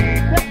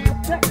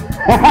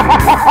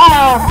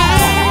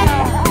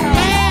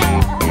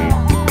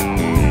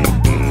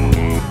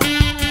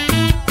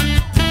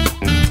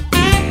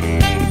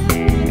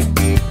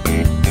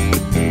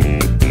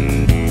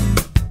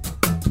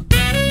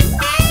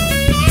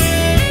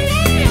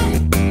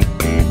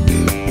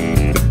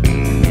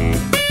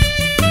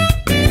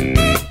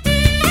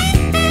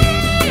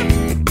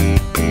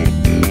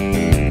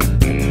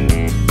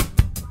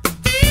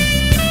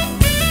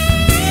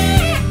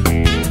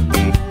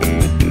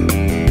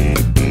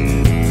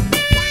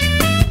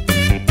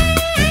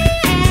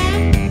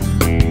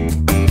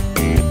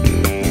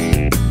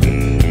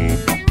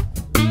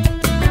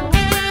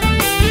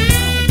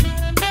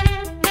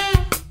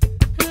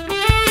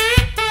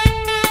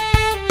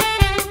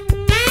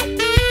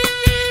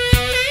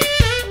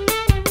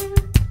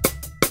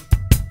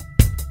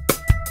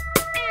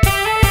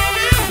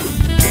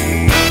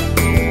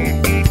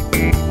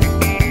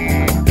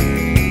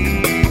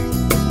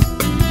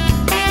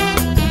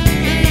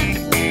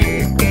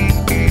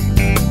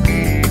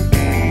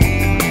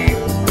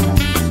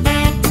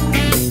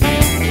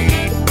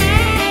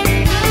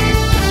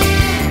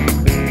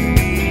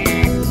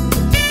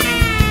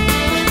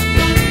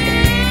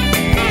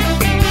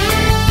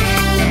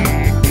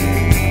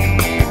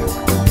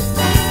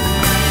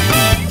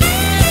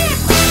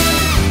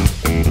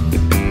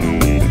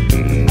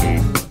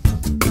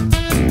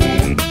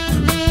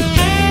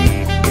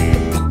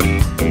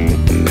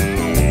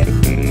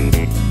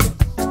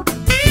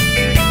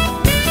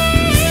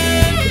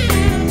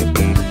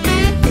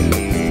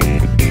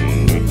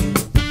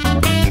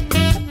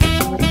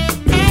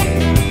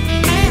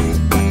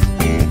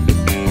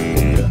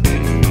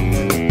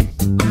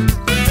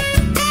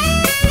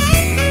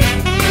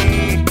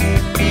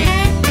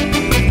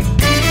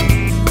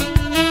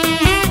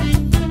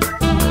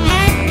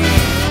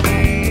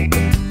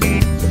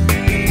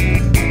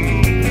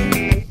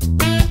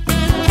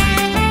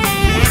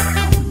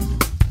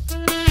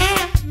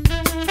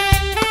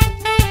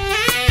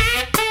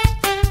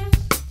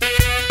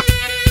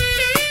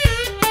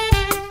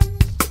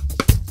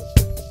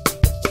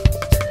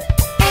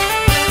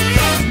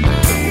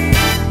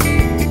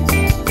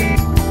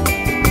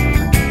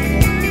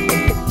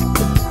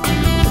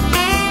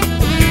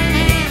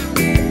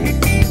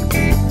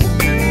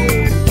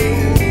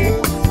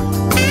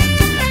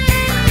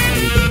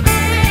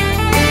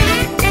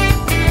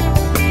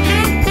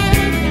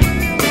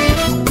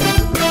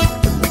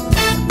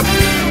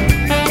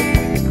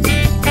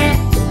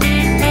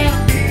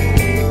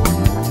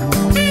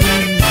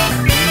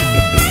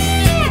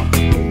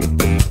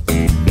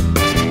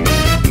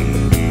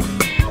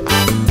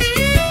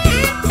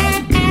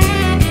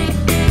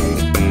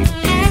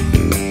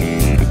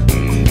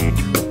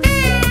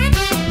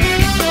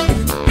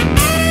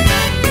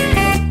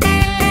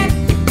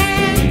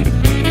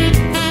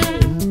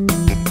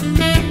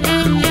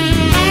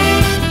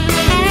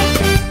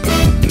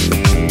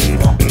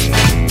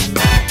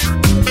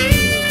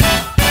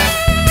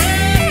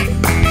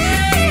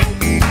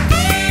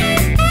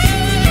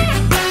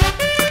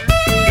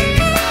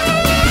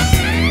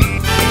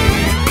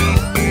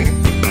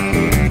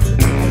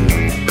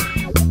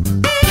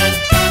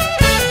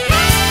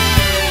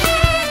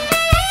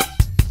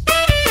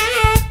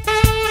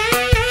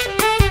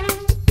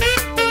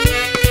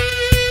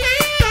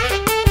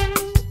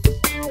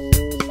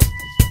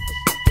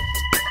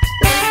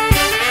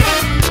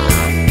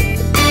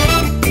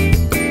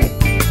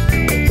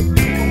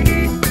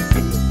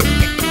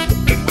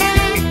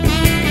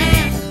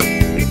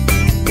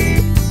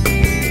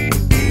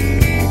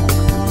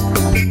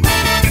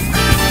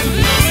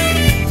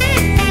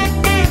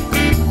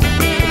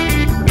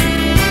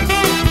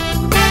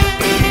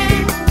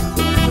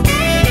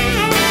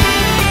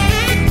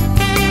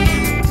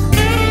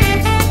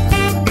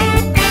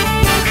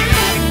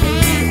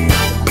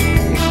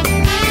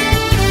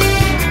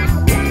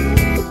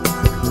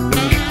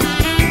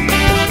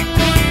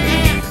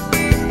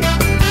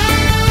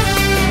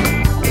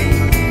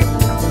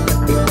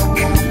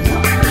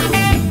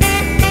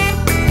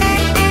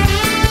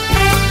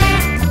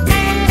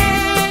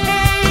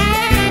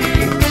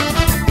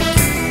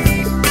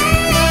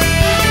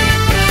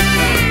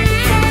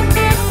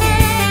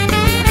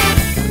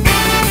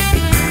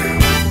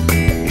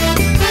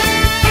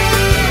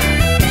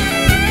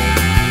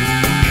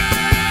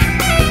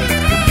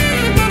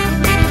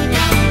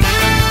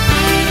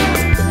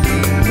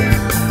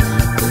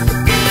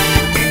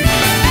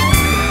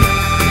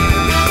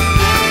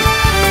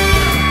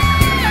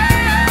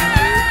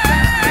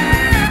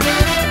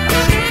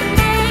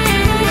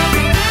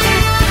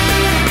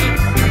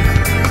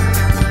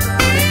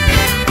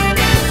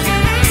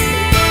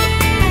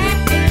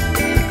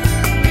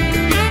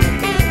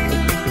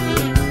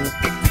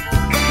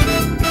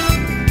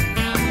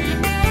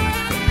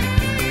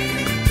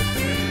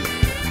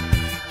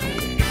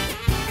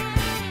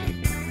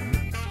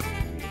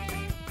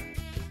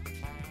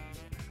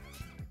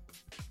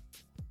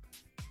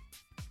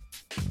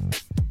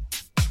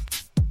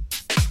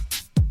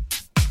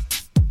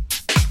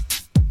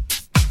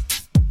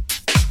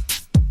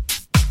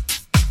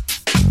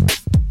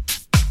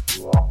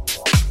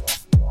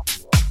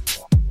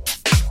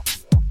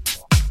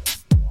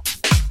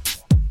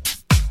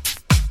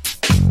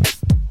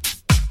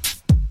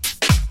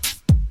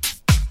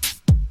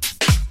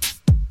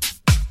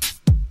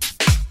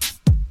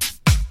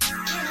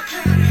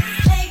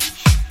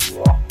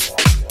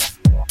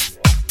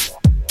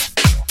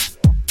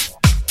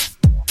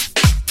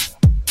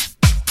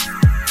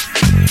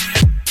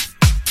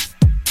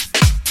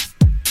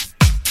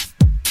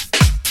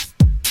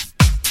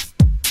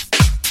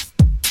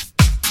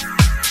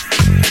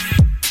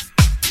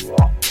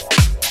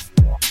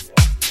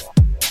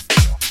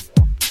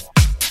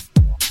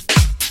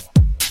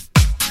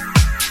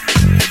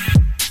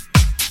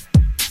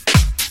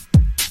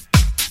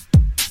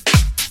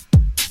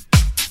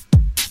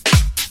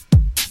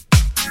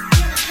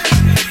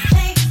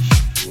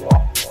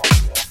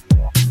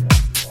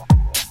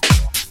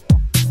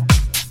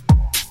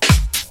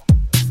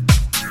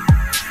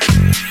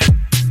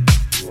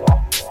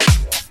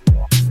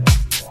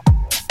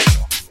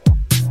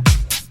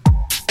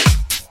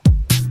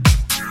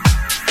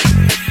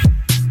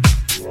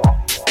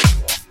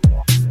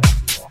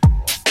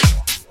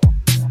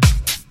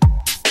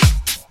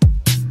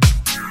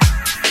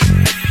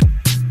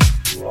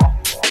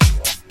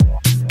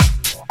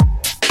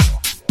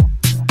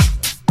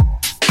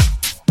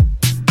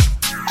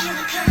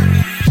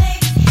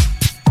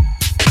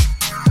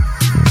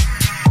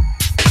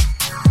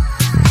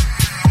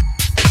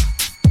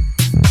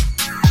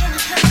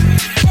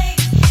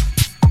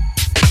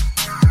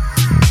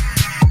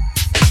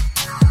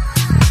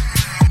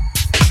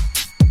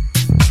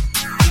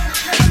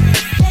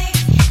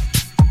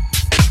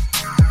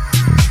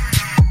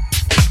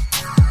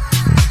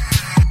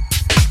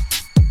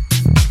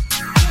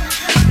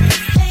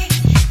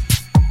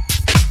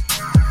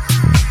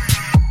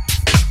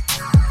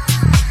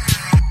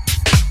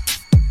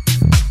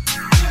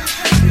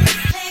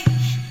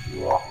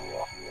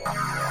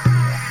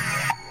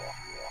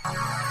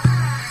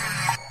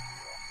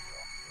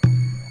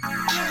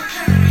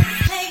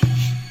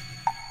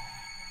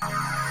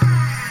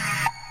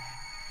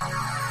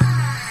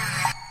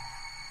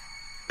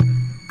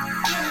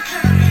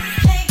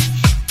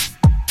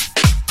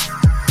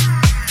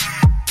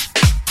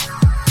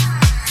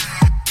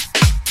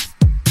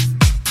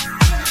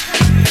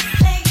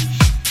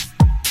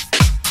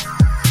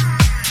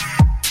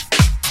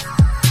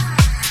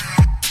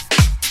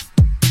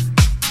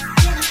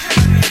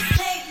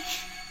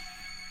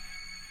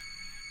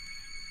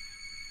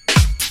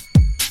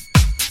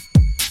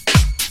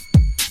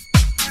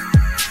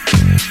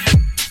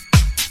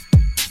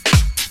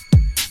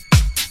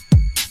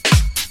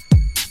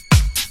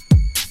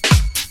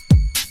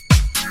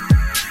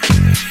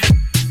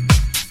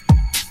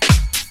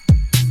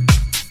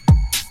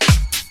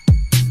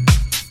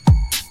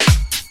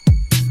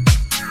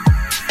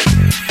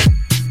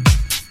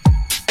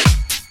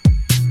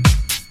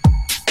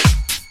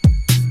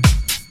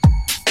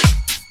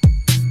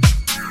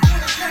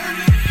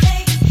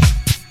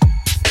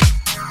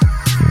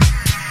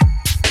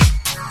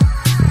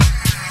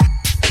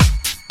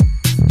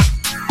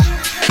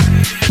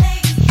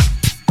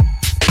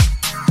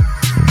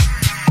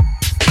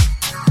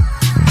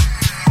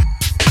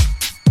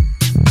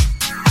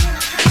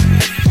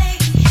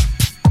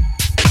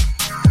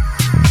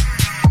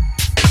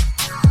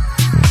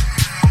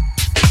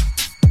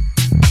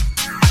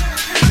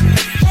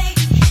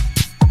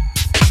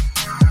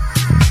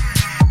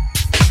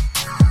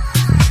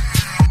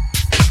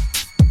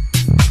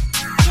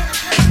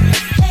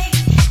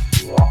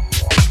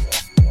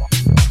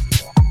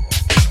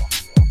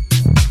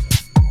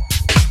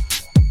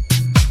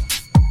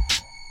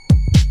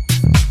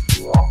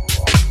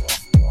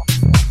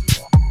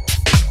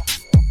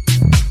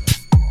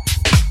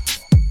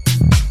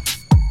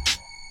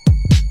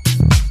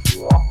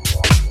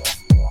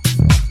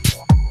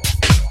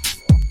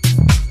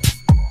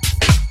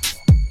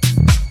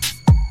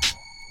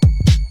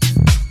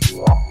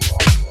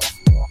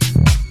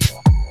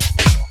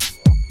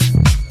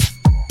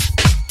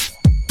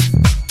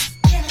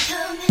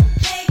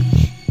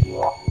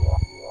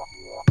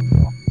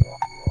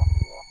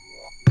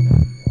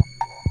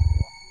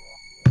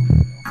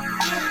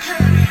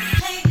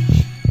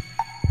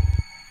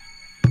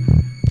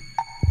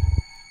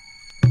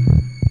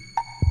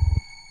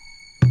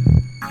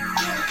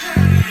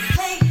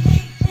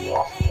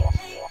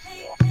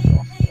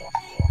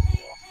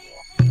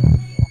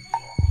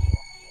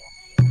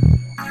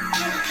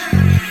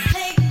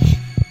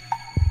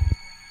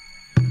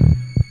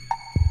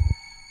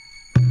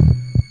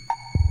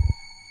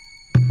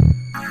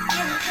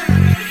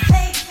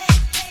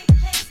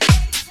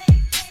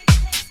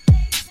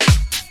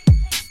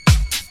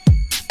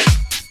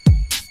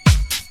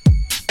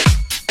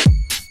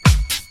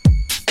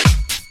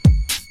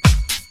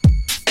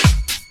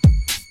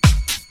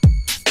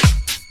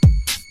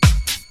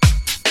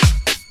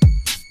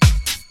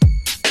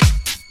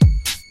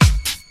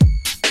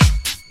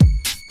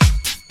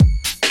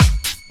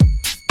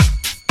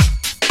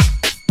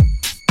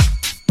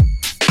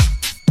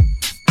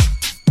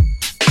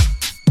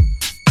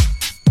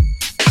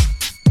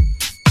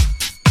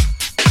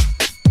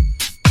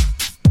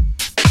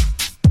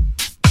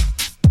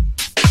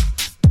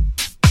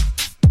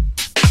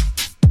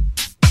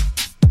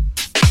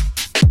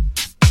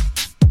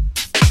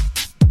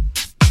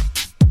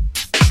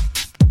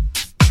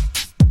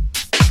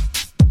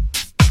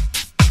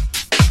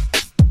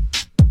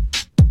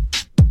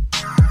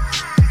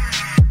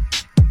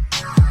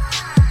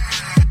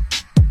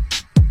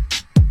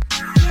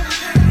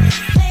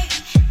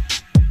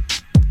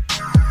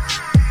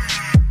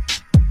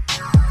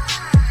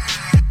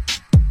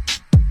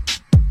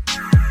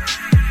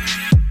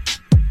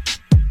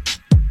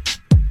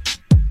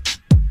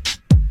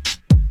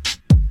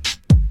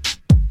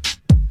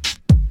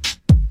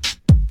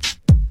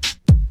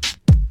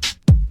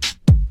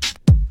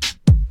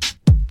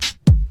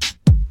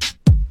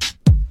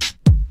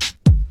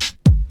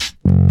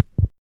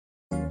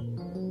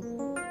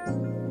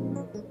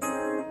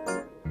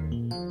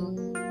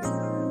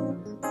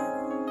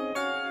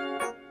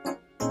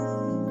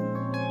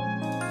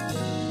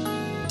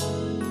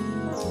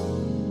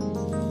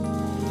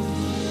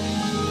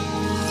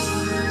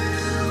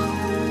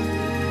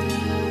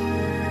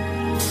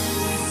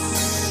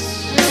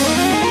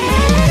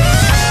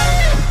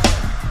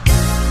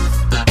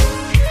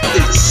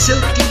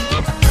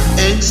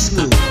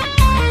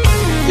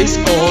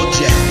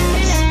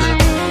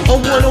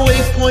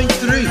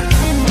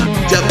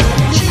 108.3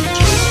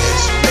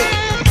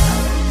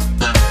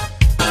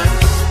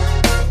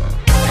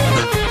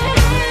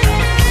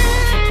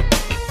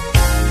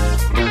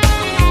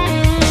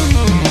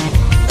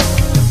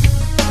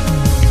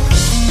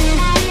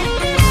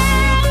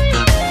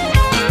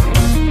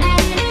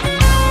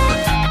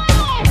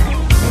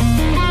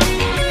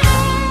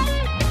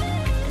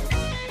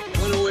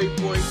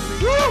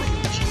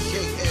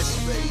 WGKS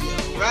Radio.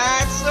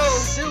 Right, so.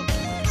 Silky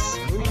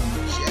smooth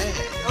jazz.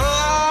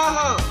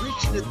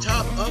 Reaching the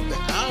top of the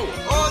hour.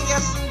 Oh,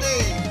 yes,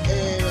 indeed.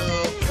 And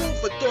food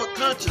for thought,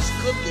 conscious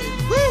cooking.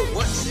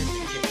 What's in the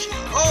kitchen?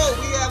 Oh,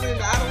 we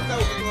having, I don't know,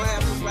 we're going to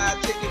have some fried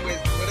chicken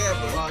with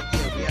whatever. Yeah,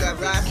 we got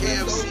have rice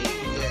KFC.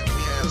 Yeah,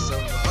 we have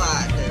some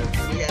Fried there.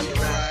 We have the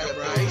fried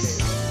rice.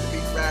 The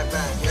big fried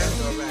rice. That's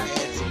all right.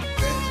 And some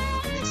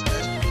mixed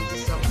vegetables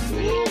or something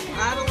with it. I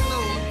don't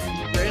know.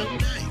 Real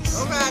nice.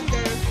 All right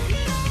there.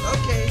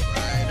 Okay.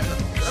 Right up.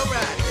 All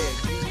right there.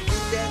 You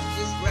that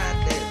just right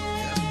there.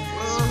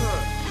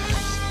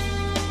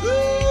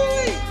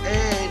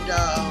 And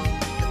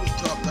let me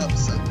talk up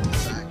something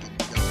so I can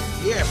go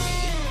hear me.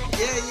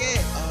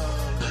 Yeah.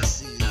 Let's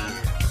see here.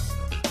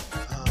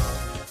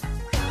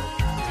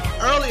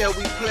 Earlier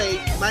we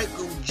played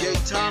Michael J.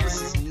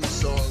 Thomas's new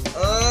song,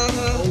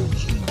 OG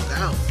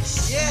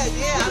Bounce. Yeah, It I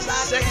was the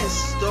like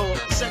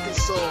second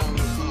song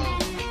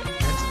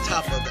at the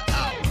top of the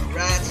hour.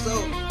 Right,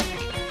 so.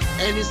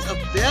 And it's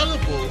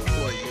available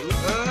for you to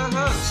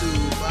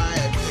buy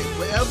it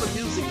wherever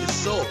music is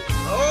sold.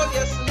 Oh,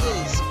 yes,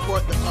 indeed.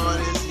 Support the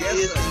artist. He Yes,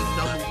 is sir. the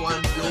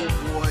 #1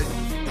 Billboard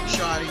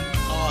charting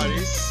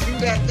artist. You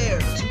that there.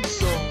 2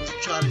 songs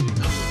charting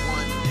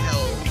 #1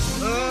 held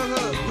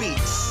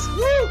weeks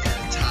at a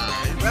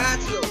time. Right,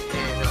 so.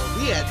 And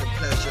we had the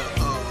pleasure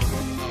of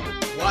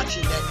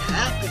watching that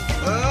happen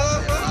at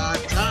our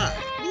time.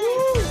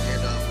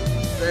 And it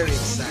was very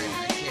exciting.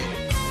 I can't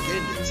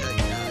begin to tell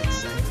you how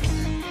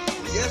exciting that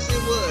was. Yes,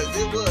 it was.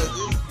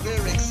 It's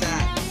very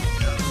exciting.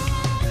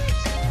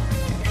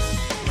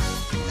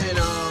 And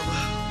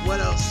what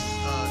else in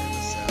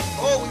the South?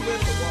 Oh, we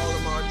went to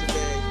Walmart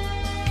today.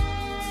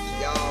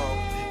 Y'all.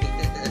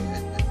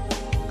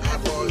 I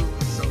bought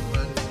some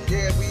money.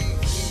 Yeah,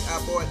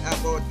 I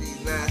bought these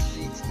nice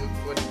sheets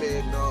for the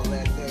bed and all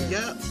that there.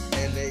 Yep.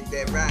 And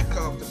they're right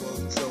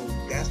comfortable. So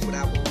that's what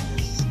I want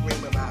to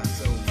scream about.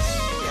 So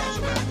that's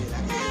about it. I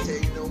can't tell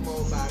you no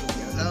more about it.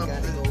 Y'all just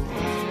gotta go.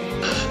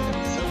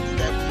 Something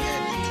that we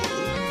had to do.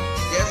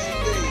 Yes,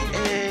 indeed.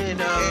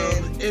 And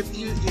if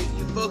you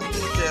folks need the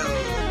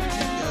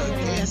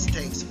gas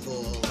tanks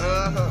full,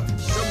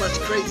 so much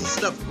crazy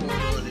stuff going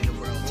on in the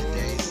world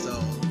today. So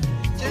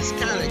just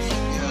kind of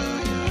keep your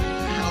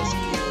house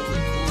full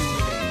with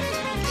food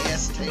and your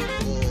gas tank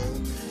full,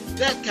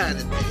 that kind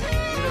of thing.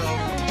 You know,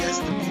 just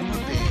to be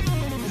prepared.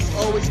 It's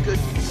always good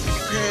to be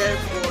prepared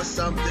for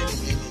something,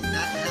 and it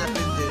not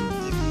happen than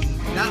to be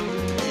not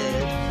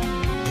prepared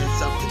and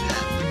something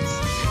happens.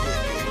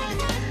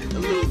 A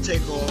little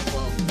takeoff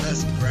of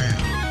Les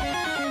Brown.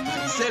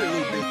 He said it a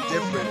little bit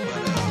different,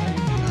 but I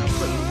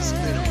put a little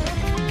spin on it.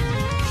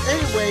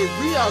 Anyway,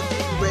 we are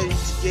getting ready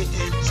to get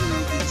into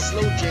the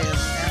slow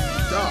jams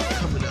after dark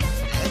coming up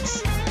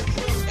next,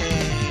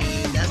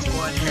 and that's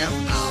 1/2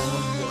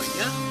 hour for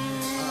ya.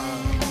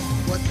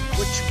 What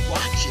you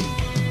watching?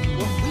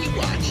 What we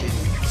watching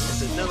is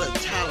another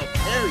Tyler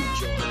Perry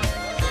joint,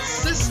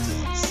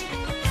 Sisters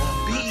on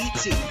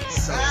BET.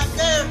 So Right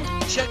there.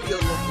 check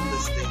your local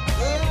listing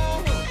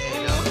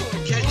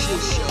and catch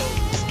his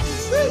shows.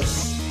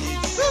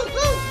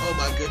 Oh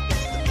my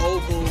goodness, the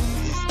Oval is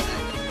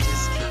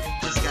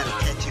just gotta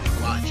catch it and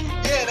watch it.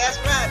 Yeah, that's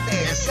right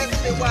there. Yes,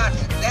 Catch the watch.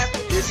 That's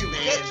what This you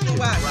man catch is the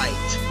watch.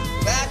 right.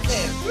 Right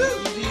there.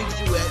 He gives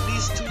you at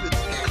least 2 to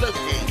 3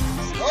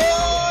 cliffhangers. Oh,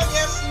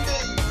 yes,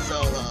 indeed. So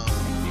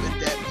with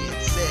that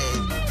being said,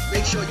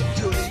 make sure you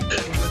tune in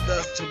with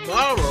us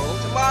tomorrow,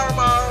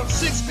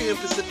 6 p.m.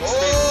 Pacific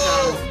Standard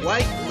Time,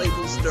 White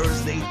Labels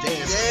Thursday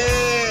Dance.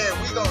 Yeah,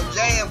 we gonna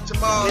jam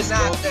tomorrow It's night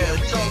gonna be there. a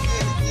We jam. gonna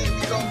get it in.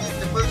 We gonna get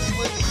the boogie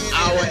woogie in.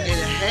 Hour there.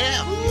 and a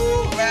half.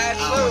 Ooh, right,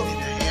 Hour so. and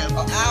a half. An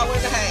hour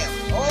and a half.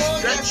 Oh, yes,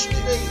 Stretched it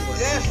indeed. for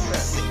Yes, sir.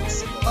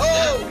 6. Oh,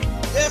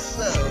 yes,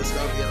 So sir. it's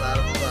gonna be a lot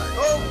of fun.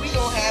 Oh, we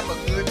gonna have a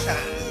good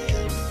time.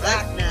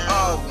 Right now,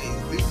 always.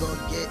 we're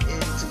gonna get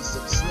into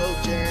some slow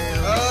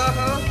jams.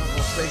 Uh-huh. I'm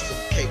gonna play some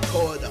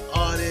K-Core, the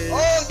artist.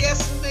 Oh, yes,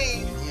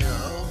 indeed. You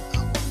know, I'm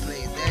gonna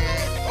play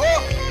that.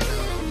 Oh. And,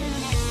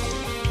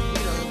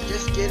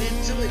 just get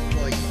into it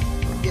for you.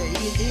 Yeah,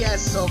 he has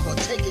a song called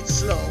Take It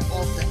Slow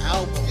off the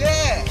album.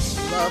 Yeah.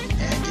 Love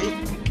Edit.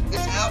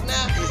 It's out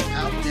now? It's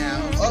out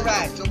now. All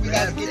right, so we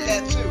gotta get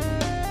that too.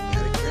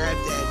 Gotta grab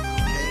that,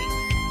 okay?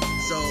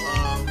 So,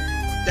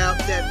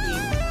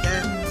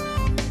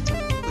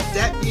 with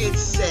that being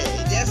said,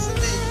 Yes,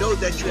 indeed. know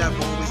that you have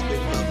always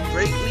been loved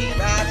greatly.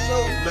 Right,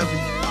 so. Remember,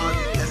 you are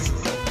the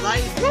essence of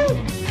life.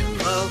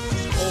 And love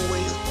is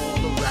always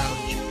all around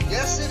you.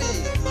 Yes, it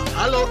is.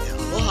 Mahalo and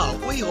aloha.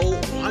 We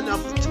hold one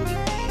for tuning in.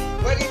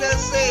 What he done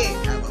said?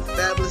 Have a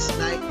fabulous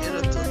night and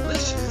a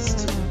delicious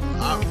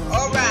tomorrow.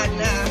 All right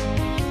now.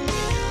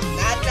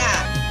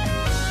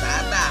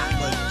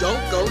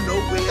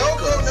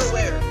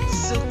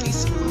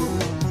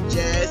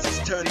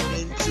 turning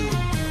into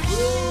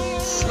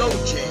Slow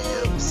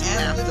Jams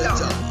After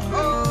Dark.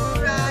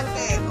 All right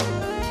now.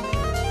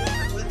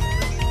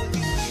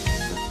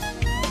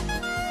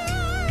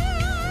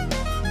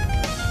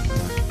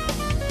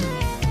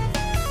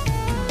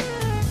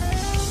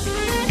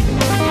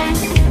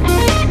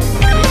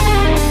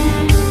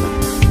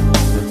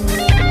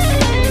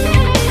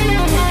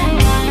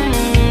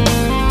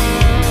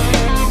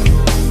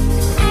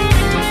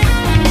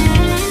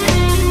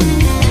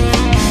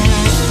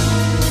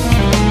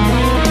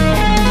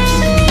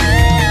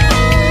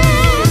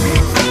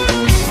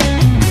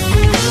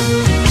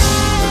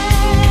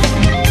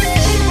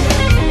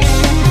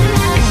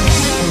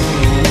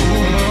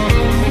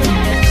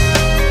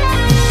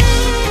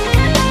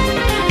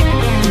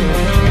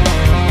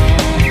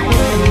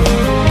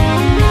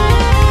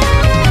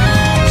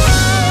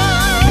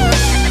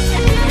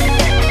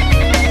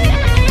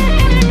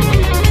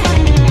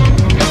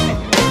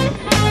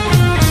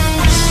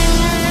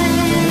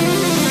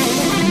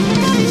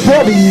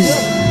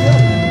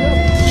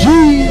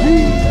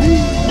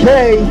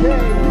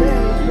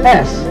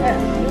 WGKS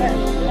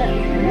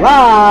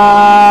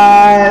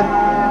live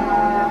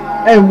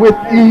and with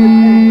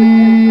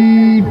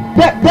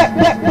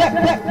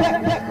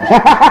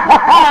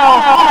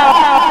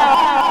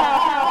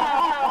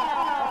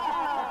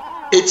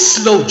It's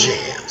Slow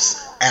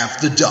Jams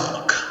After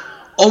Dark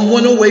on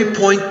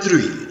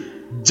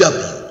 108.3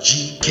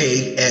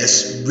 WGKS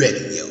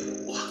Radio.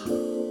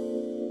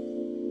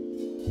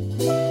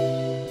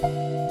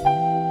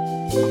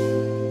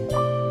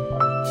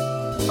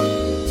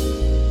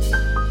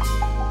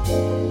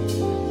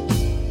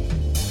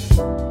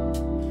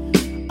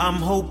 I'm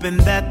hoping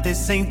that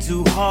this ain't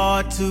too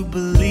hard to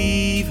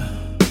believe.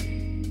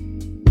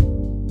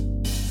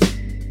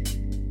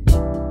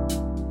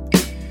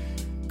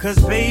 Cause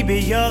baby,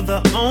 you're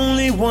the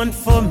only one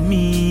for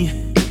me.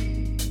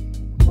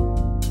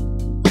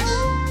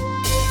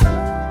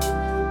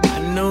 I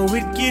know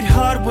it get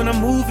hard when I'm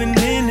moving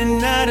in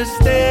and out of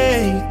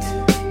state.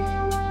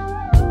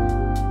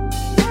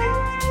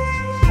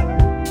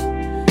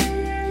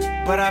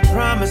 But I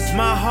promise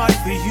my heart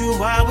for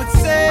you I would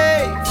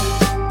save.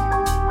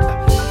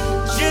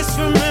 Just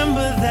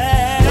remember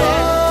that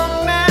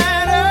no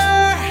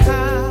matter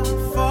how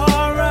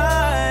far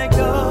I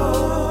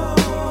go,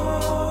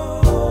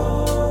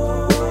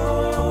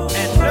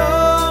 and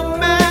no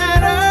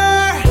matter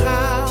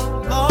how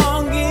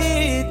long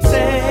it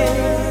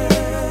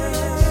takes,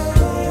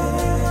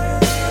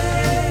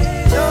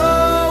 no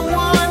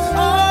one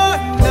or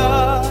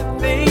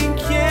nothing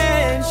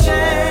can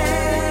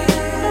change.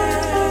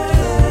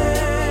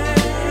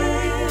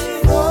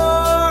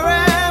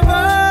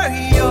 Forever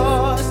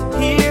yours,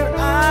 here I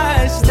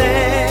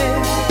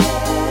stand.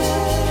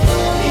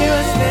 Here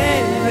I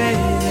stand,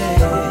 baby.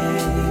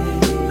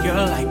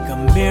 You're like a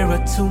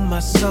mirror to my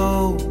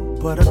soul,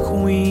 but a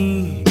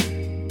queen,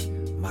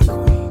 my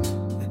queen.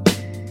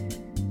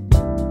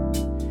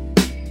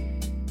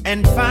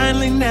 And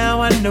finally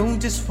now I know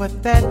just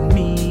what that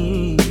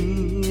means.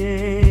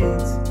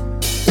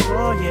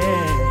 Oh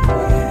yeah.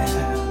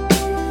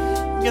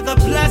 You're the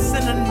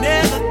blessing I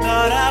never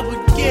thought I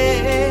would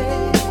get.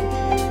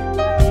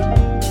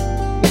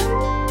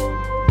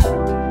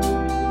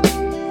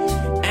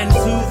 And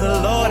to the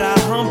Lord I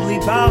humbly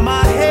bow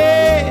my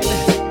head.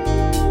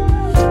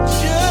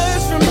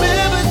 Just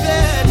remember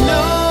that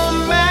no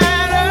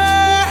matter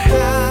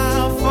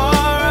how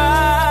far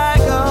I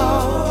go,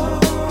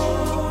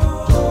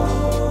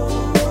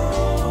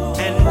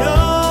 and no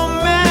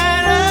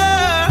matter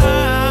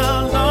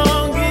how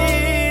long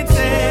it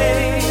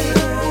takes,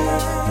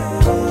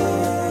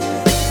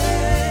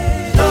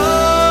 no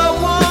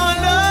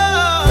one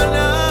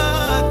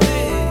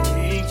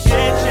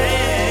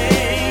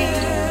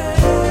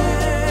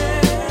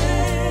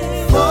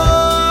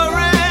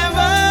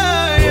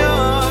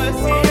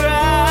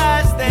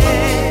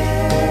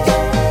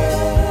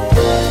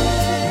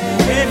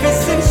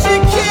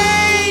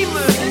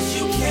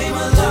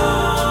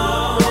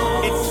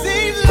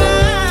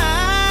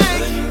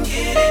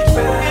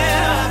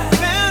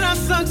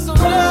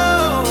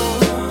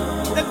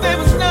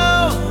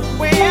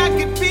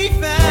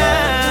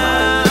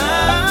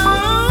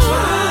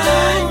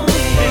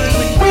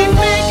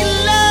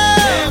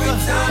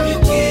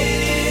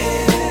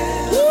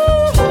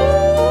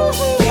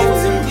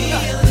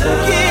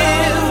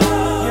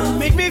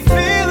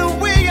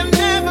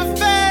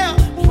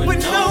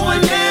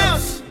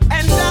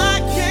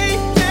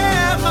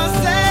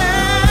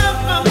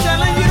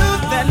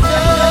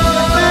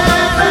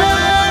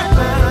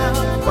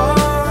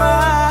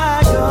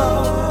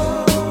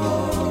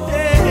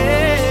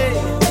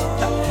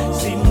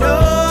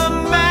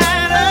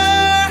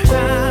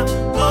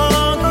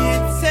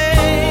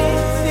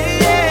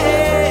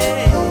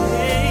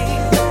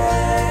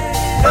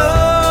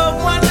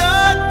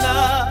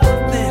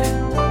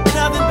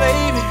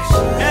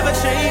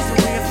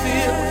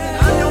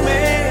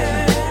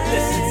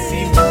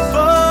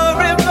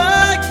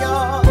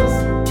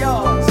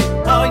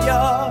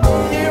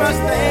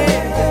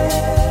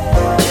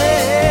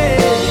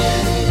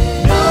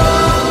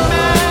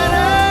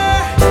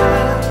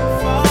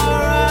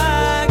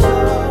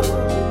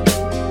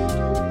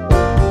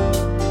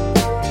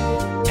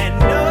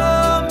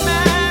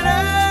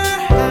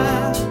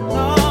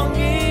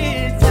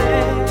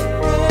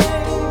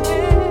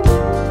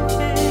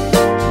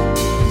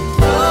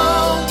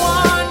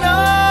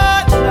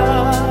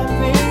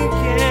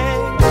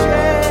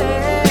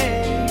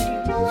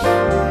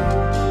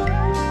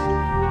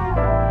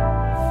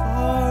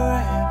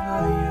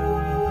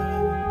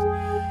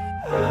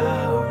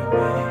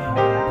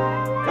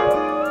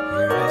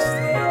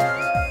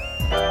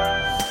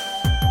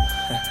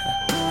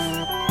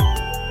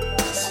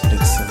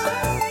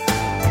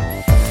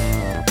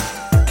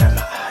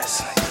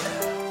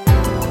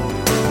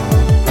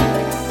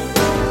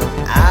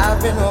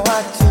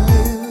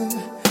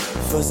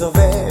for so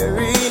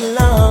very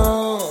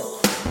long,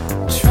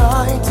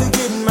 trying to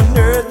get my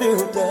nerve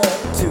built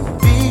up to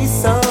be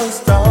so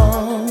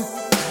strong.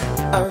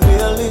 I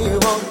really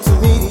want to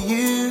meet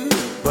you,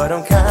 but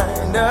I'm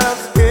kind of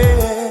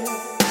scared,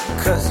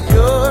 'cause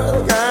you're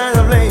the kind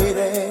of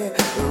lady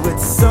with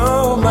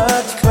so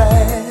much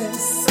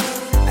class.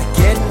 I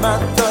get my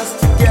thoughts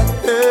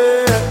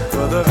together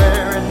for the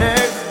very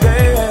next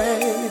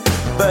day,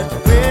 but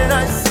when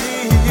I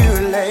see you,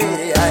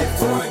 lady, I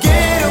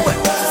forget what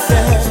to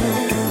say.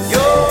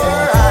 Your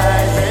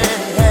eyes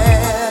and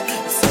hair,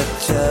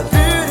 such a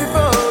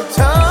beautiful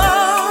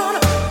tone.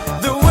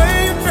 The way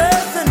you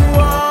dress and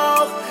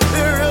walk,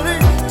 it really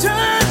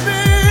turns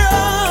me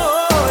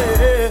on,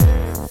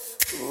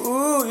 yeah.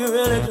 Ooh, you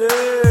really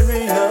turn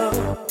me on.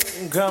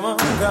 Come on,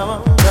 come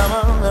on, come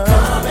on,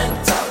 come and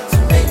talk to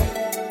me.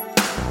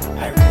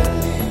 I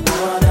really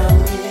wanna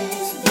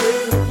meet you.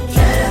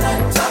 Can I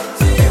talk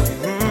to you?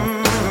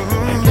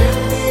 I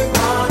really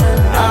wanna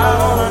know. I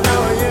wanna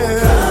know you.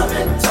 Come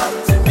and talk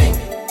to me.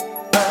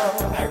 Oh,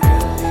 I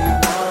really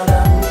wanna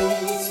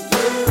meet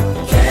you.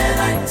 Can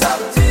I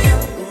talk to you?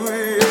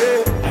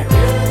 Yeah. I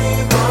really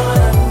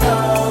wanna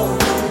know.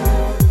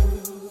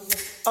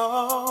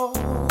 Oh,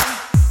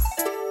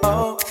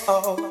 oh,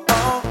 oh,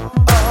 oh,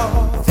 oh.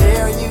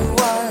 There you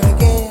are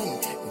again,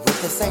 with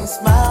the same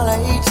smile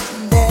each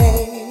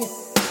day.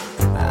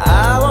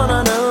 I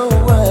wanna know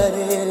what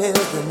it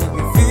is that make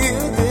you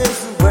feel this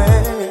way.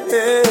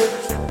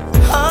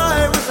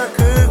 I wish I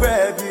could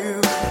grab you,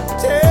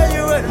 tell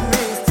you what it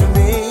means to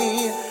me,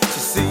 to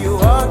see you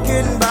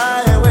walking by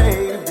a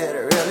wave that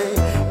really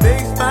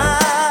makes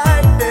my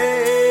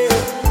day.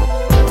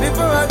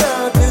 Before I go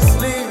to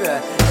sleep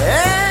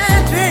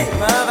and dream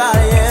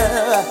about you,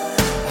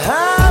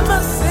 I'm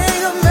a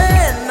single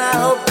man. I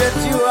hope that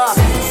you are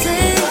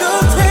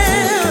single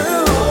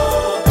too.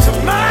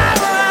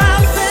 Tomorrow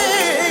I'll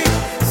say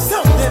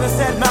something to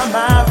set my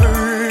mind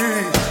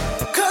free,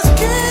 'cause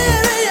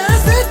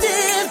curiosity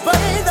is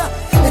burning the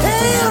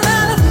hell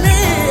out of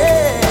me,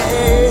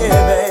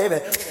 yeah, baby.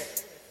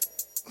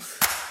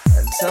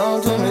 Talk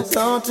to me,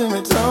 talk to me,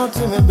 talk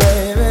to me,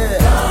 baby.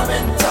 Come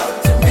and talk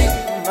to me,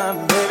 my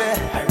baby.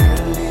 I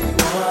really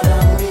wanna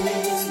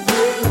meet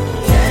you.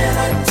 Can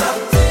I talk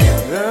to you?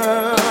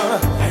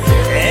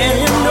 And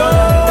you know,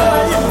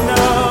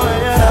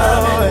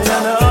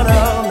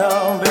 no,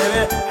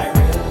 baby. I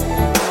really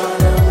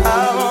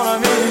wanna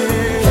meet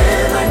you.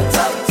 Can I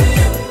talk to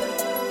you?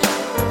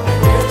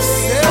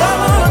 Said I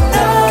wanna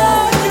know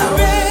you,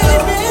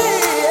 baby.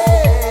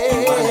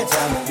 Wanna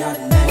tell me your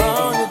name?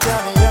 Wanna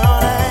tell me your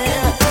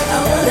name?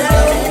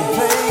 Let me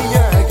play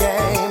your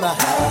game.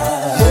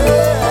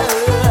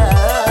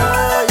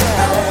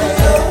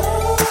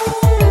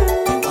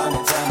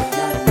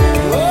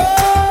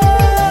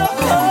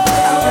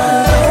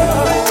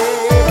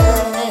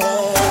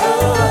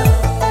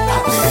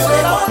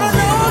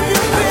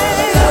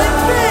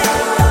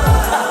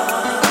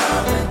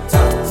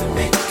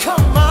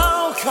 Come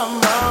on, come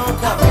on,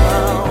 come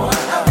on.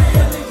 I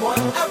really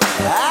want.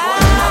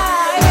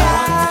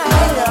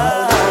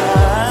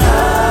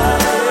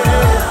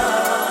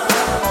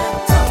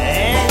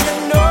 And you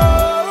know,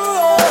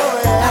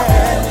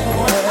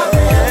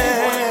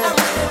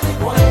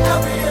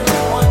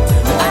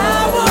 I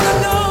wanna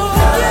know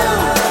you.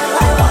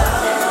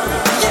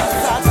 Yes,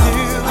 I do.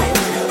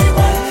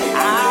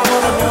 I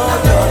wanna know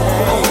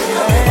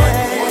your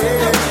name.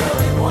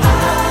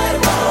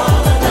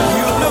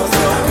 You look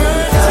so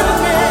good to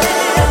me.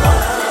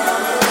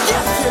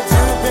 Yes, you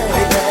do,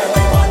 baby.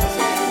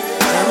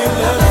 And you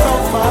look so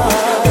fine.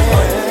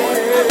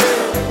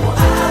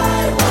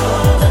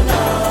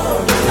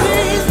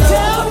 Please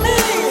tell me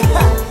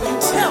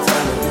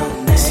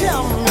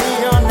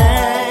your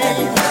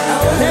name.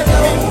 Let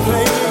me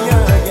play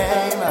your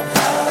game.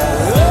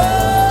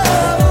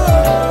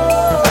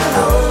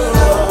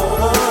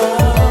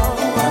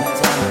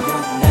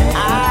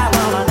 I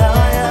wanna know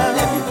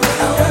you.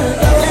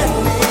 Let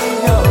me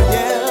know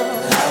you.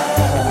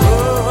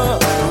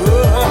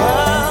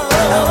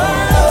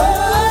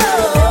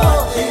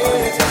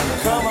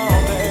 Come on,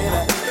 baby.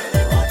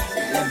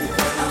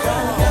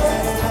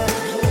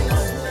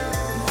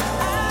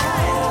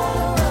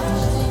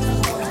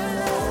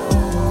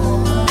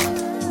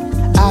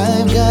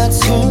 I've got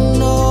to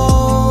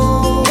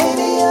know,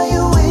 baby, are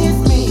you with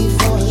me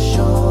for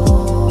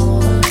sure?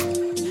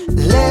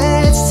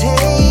 Let's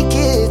take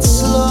it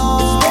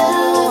slow.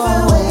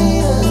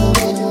 Wait a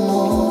bit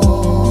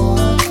more.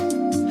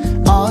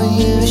 All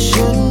you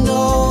should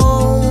know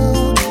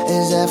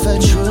is that for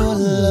true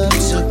love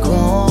to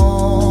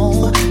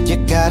grow, you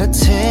gotta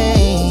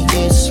take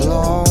it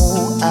slow.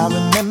 I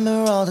remember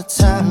all the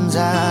times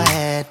I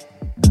had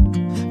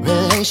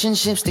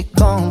relationships that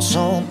gone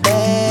so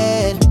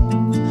bad.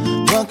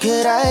 What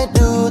could I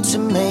do to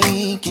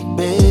make it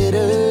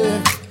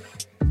better?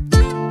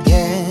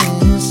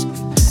 Yes,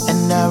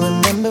 and I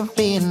remember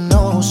being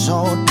oh so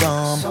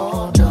dumb,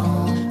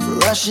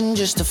 rushing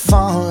just to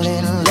fall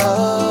in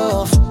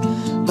love.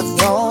 But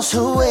those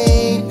who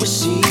wait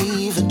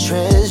receive a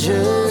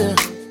treasure.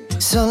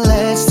 So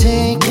let's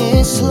take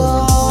it slow.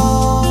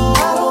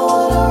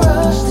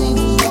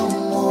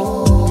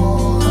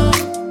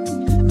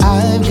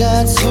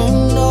 got to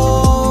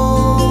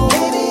know,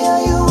 baby,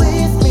 are you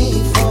with me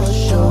for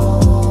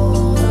sure?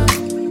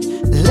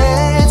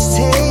 Let's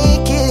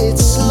take it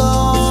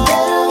slow. It's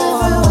better if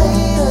we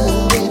wait a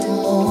bit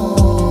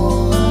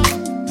more.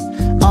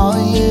 All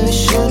you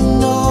should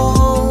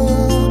know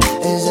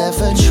is that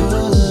for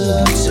true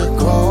love to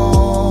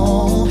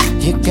grow,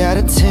 you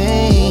gotta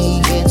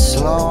take it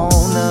slow.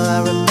 Now I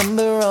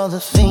remember all the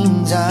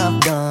things I've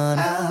done.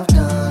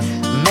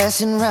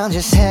 Messing around,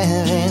 just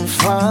having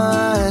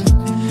fun.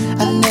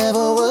 I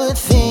never would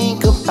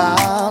think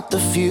about the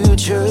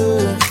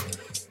future.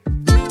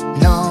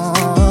 No,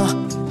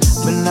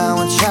 but now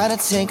I try to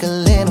take a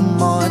little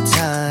more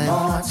time.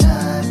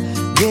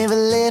 Give a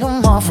little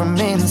more from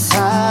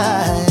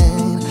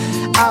inside.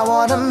 I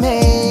wanna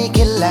make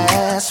it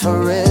last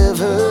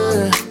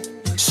forever.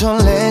 So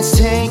let's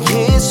take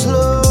it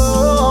slow.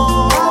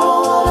 I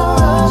don't wanna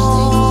rush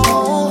things.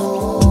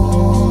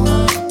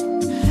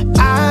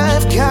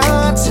 I've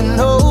got to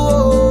know,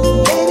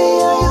 baby,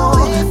 are you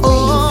with me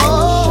for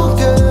sure?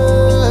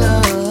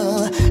 Girl,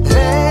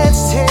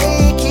 let's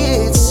take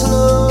it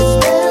slow. It's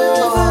better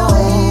if I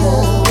wait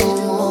a bit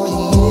more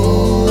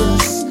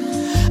years.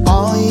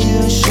 All you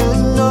should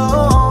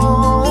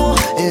know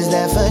is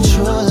that for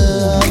true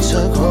love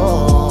to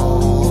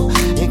grow,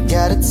 you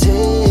gotta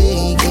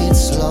take it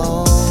slow.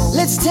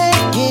 Let's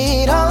take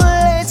it on,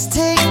 let's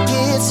take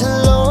it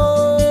slow.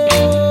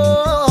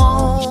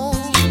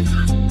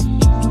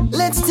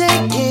 Let's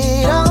take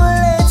it on,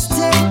 let's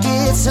take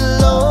it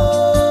slow.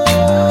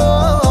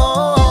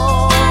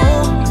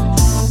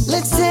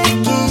 Let's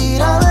take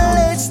it on,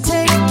 let's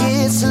take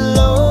it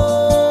slow.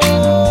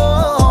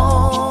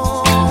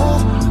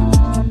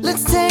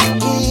 Let's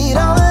take it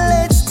on,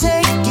 let's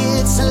take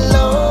it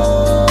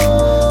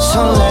slow. So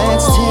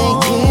let's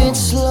take it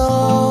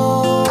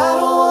slow. I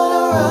don't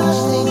wanna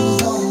rush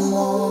things no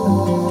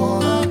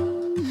more.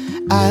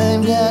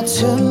 I've got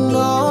to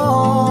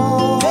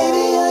know,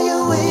 baby, are you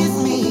with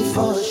me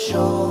for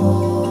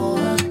sure?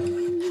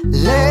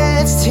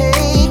 Let's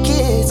take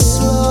it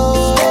slow.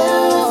 It's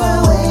better if I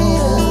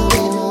wait a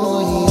bit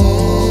more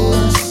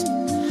years.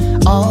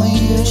 All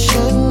you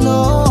should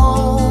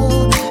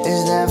know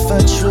is that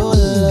for true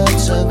love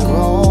to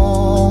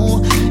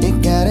grow, you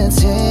gotta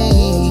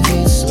take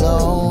it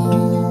slow.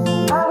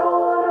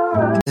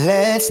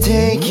 Let's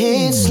take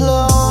it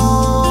slow.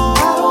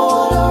 I don't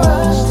wanna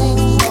rush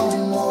things no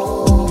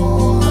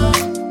more.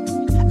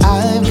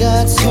 I've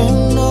got to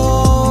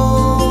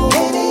know,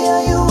 baby,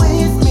 are you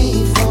with me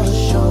for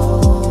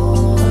sure?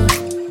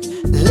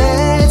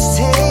 Let's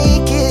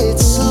take it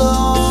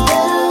slow. It's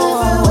better if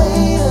I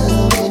wait a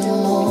bit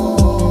more.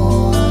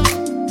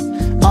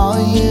 All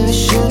you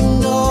should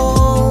know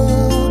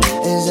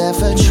is that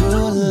for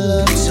true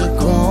love to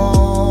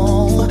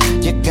grow,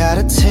 you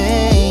gotta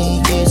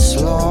take it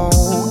slow.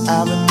 I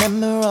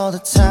remember all the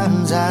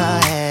times I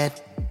had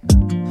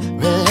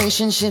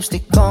relationships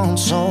that gone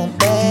so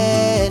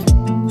bad.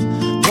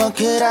 What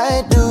could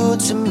I do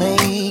to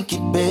make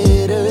it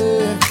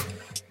better?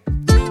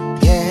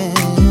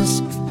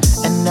 Yes,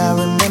 and I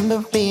remember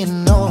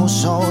being oh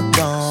so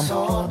dumb,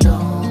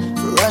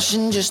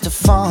 rushing just to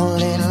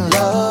fall in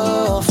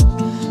love.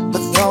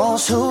 But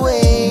those who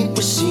wait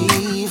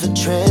receive a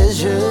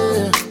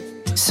treasure.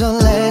 So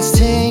let's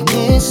take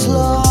it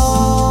slow.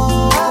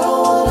 I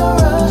don't wanna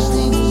rush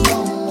things no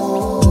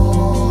more.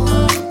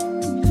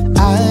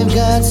 I've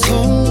got to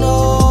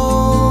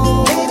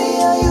know, baby,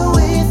 are you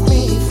with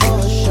me for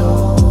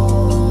sure?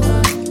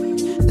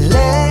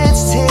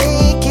 Let's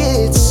take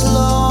it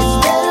slow. It's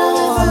better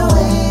if I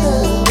wait a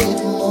bit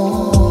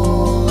more.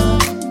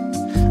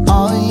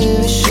 All you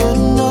should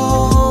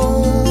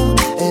know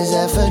is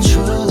that for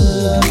true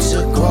love to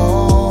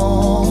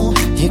grow,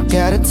 you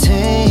gotta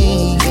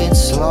take it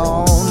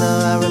slow. Now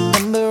I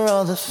remember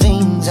all the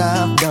things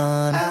I've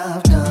done.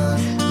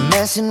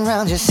 Messing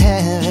around, just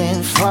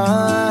having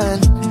fun.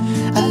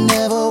 I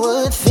never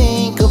would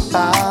think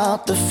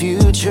about the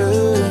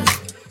future.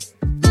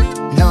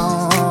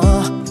 No,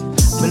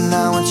 but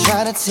now I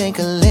try to take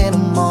a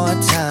little more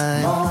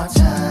time.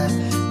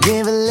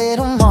 Give a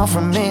little more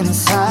from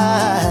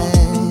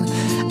inside.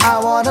 I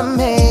wanna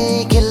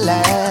make it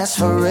last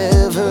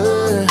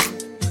forever.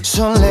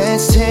 So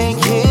let's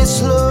take it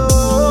slow.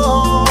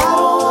 I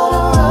don't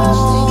wanna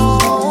rush things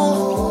no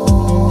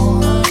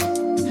more.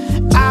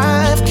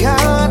 I've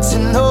got to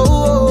know,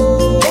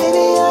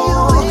 baby, are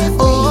you with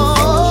me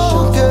for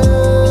sure?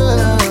 Girl,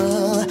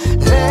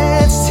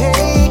 let's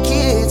take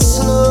it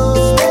slow.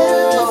 It's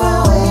better if I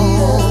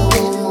wait a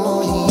bit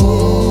more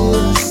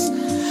years.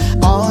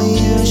 All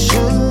you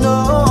should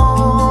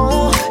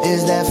know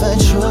is that for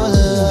true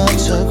love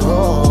to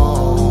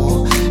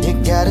grow, you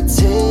gotta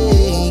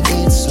take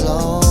it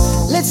slow.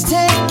 Let's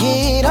take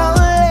it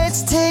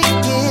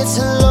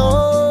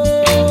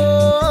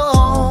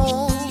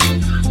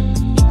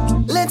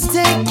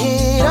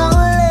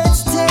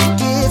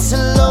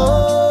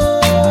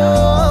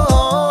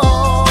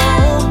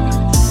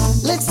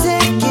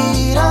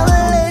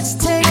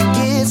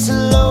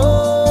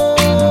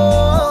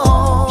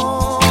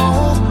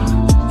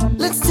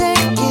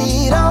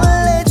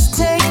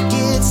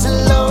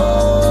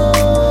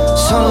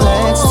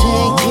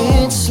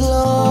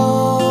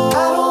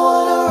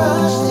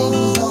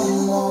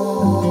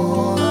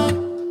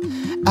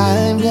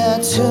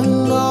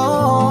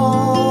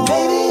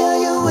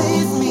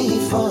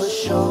for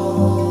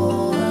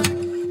sure.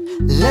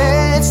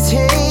 Let's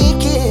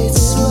take it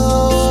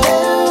slow.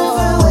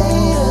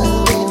 Wait a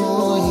little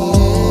more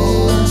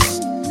years.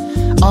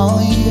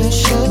 All you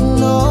should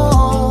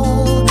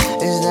know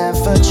is that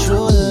for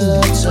true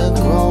love to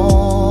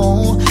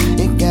grow,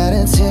 you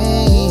gotta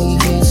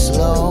take it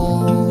slow.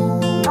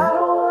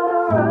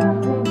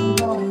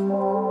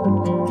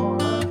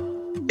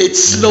 It's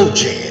Slow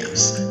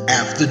Jams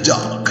After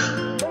Dark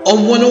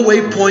on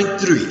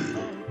 108.3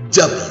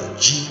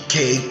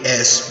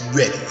 WGKS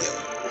Radio.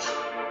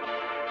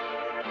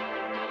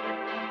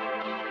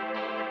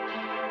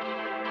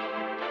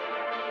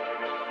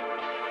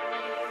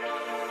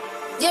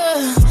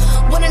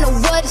 Yeah, wanna know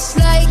what it's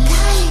like?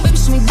 Baby,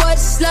 show me what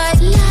it's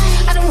like.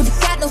 I don't really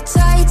got no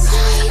tights.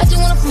 I just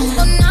wanna fuck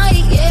all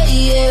night, yeah,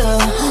 yeah.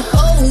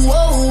 Oh,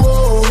 oh,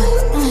 oh,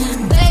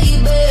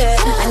 baby,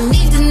 I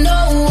need to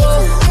know.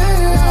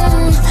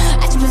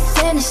 I just been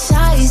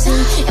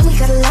fantasizing, and we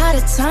got a lot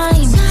of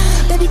time.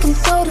 Baby, come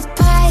throw the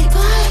pipe.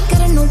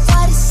 Gotta know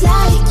what it's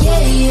like, yeah,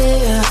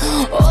 yeah.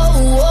 Oh,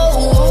 oh,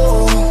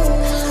 oh,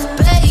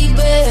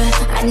 baby,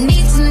 I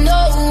need to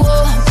know.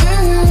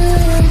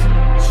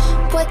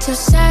 What's your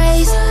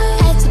size?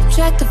 Add,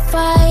 subtract,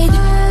 divide.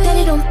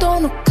 Daddy don't throw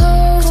no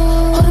curves.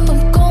 Hold up,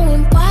 I'm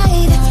going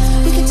wide.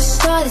 We could just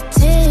start at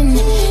 10,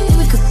 then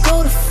we could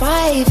go to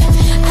 5.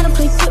 I don't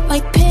play with my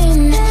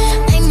pen.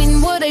 I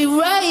mean what I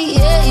write,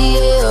 yeah,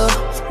 yeah.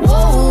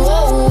 Whoa,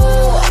 whoa,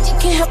 whoa. I just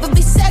can't help but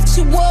be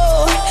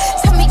sexual.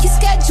 Tell me your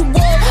schedule.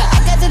 I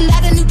got a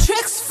lot of new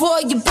tricks for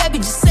you, baby.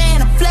 Just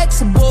saying I'm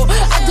flexible.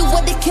 I do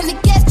what they can to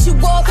get you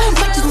off.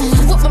 Might just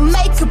with my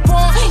makeup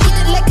on. Eat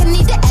it like I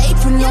need an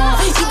apron on.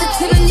 Either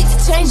till I need to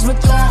change my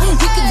tone.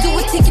 We can do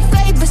it, take your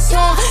favorite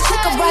song.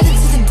 Take a ride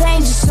into the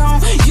danger zone.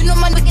 You know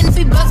my nigga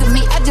be bugging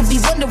me. I just be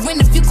wondering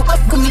if you could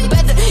fuck with me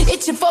better.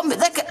 Itching for me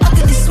like an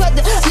ugly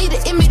sweater. Need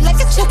an image like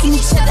a chucking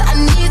each other. I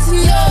need to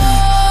know.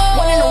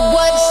 Wanna know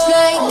what it's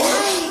like?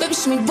 Baby,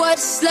 show me what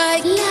it's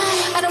like.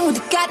 I don't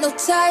really got no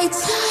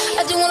tights.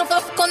 I just wanna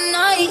fuck all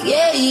night,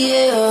 yeah,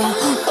 yeah.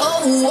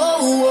 Oh,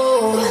 oh,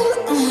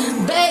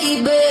 oh,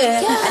 baby,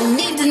 I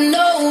need to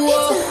know.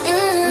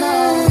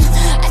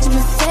 I just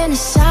been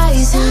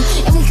fantasizing,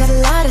 and we got a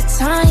lot of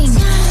time.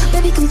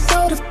 Baby, come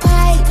throw the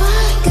pipe.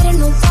 Gotta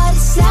know what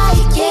it's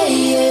like, yeah,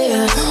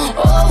 yeah.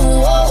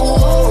 Oh, oh,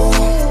 oh,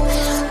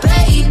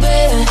 baby,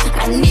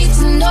 I need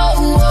to know.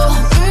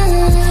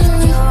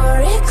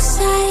 You're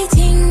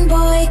exciting,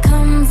 boy,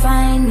 come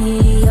find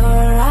me.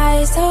 Your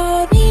eyes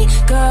told me,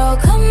 girl,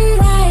 come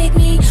ride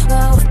me.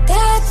 Well, with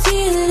that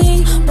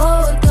feeling,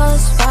 both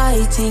us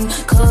fighting.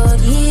 Could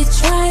he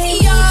try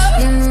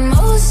me?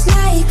 Most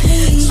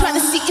likely. Trying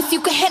to see if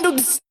you can handle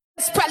this.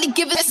 It's probably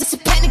giving us a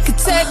panic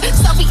attack.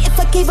 Sorry if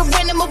I gave a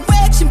random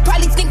erection.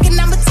 Probably thinking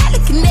I'm a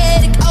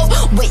telekinetic.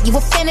 Oh, wait, you a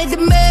fan of the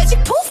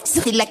magic? Poof,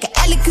 silly like an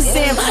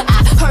Alakazam.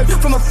 I heard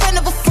from a friend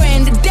of a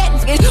friend that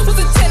was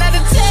a 10 out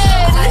of 10.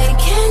 I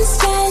can't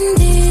stand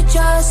it,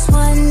 just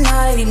one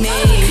night,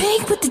 man.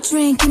 Drink with the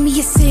drink, give me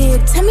a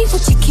sip. Tell me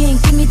what you can,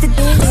 give me the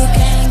dick.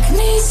 Gank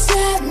me,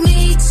 slap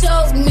me,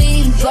 choke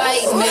me,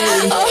 bite me.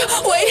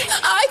 Wait,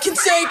 I can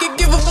take it.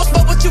 Give a fuck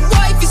about what your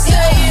wife is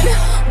saying.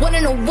 Wanna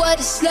know what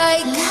it's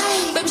like?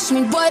 Baby, show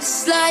me what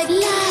it's like.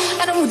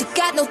 I don't really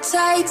got no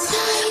tights.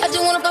 I just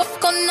wanna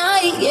fuck all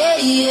night, yeah,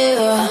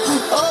 yeah.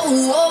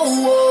 Oh,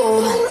 oh,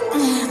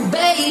 oh,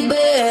 baby,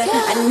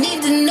 I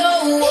need to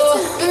know.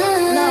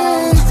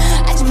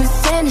 I just been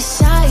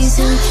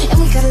fantasizing, and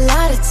we got a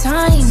lot of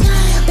time.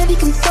 Baby,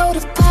 come throw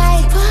the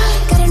pipe.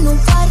 Gotta know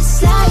what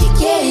it's like,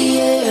 yeah,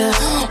 yeah.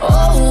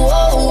 Oh,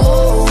 oh,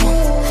 oh,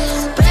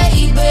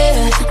 baby,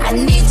 I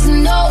need to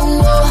know.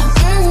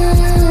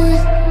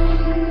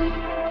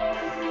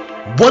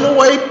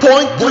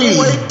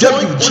 108.3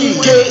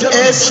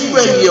 WGKS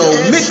Radio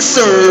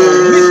Mixer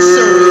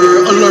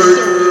Alert.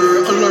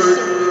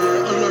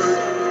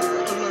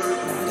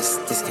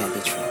 This can't be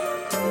true.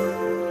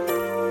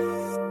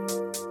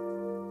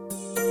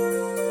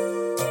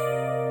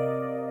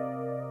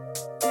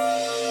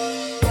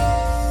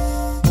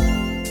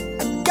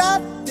 I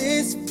got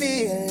this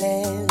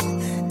feeling,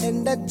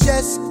 and I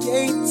just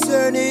can't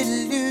turn it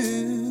loose.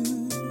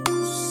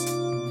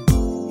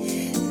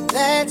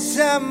 That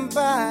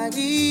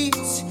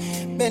somebody's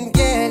been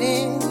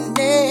getting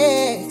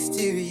next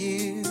to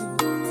you.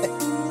 I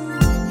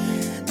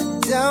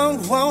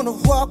don't wanna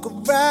walk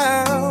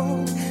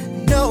around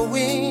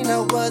knowing I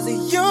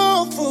wasn't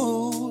your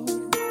fool.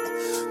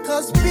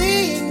 'Cause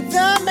being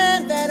the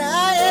man that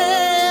I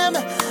am,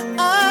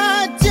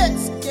 I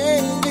just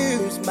can't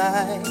lose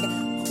my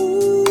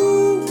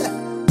cool.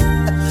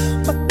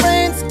 My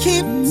friends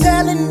keep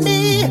telling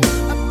me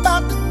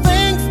about the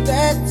things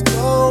that's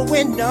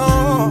going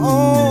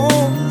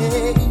on,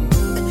 yeah.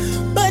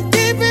 But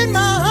deep in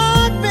my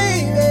heart,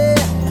 baby,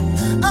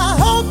 I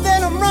hope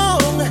that I'm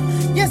wrong.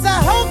 Yes, I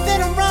hope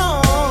that I'm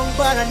wrong,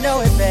 but I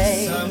know it,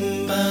 babe.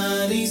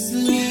 Somebody's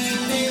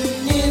sleeping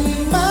in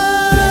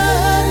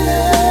my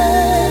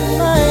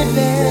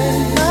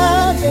bed,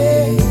 my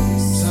bed.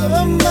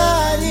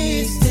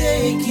 Somebody's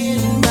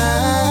taking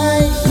my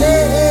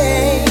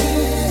place.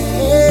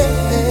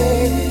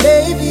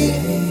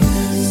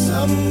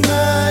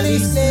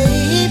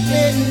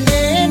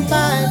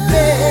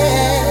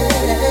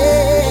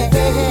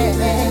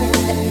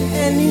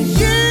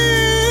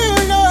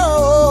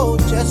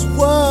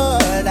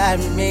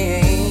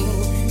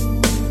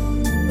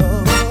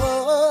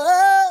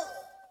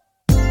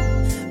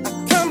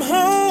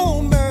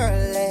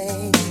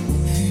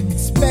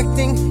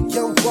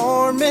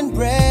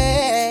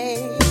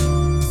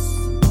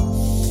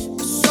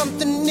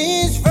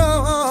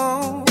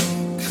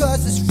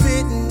 is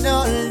written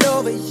all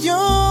over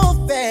your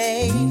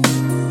face.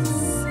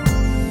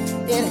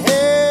 It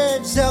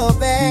hurts so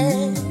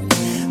bad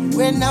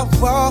when I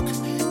walk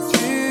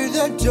through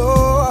the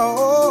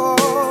door.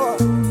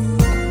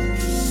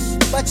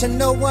 But you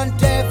know one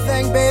damn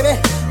thing, baby,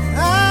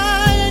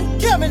 I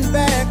ain't coming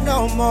back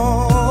no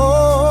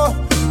more.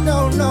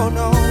 No, no,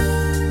 no.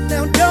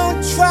 Now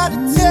don't try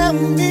to tell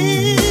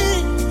me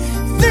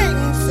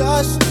things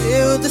are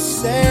still the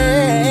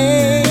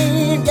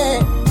same,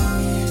 yeah.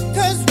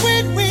 'Cause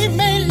when we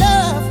made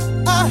love,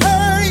 I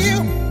heard you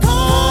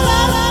call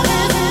out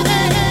his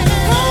name,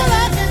 call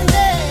out his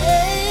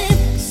name.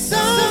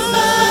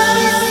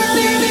 Somebody's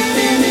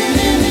sleeping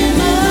in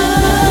my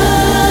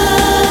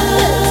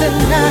bed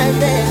tonight,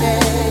 baby.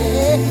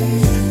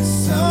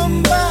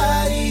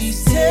 Somebody's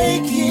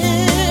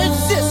taking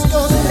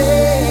Cisco's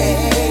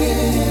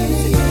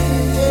place.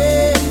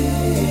 Yeah.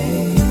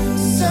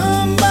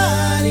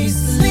 Somebody's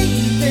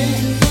sleeping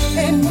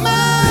in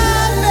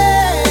my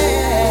bed.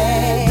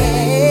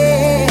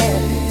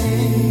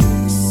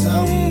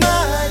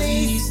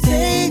 Somebody's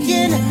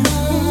taking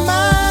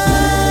my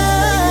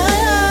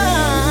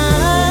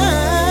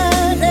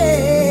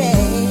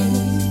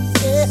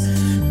place.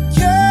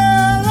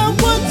 Girl, I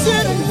want you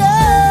to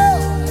know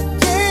I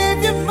gave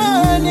you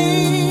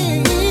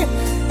money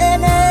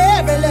and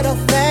every little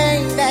thing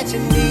that you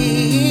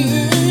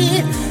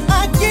need.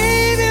 I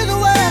gave you the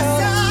world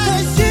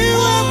 'cause you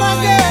are my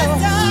girl,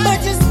 but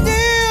you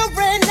still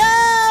ran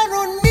out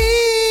on me.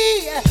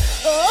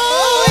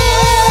 Oh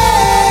yeah,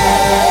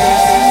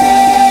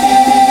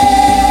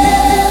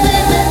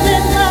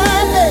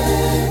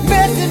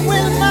 messing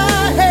with my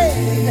head.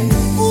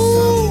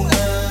 Ooh,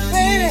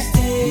 baby,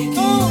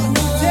 ooh,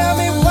 tell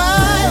me why,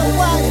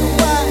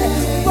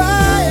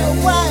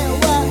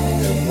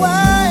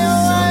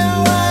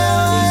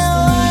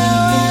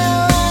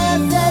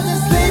 that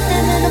you're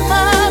sleeping in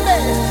my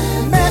bed,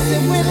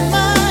 messing with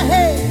my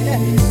head.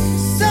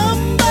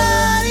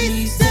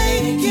 Somebody's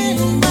taking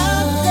my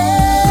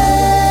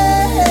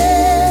place.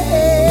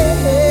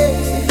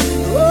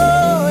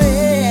 Oh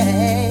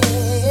yeah.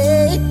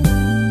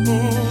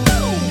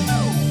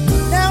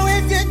 Now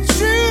if you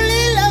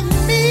truly love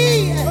me,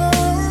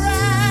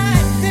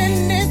 alright, then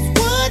this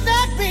would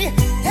not be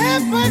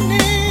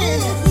happening.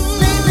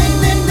 Sleeping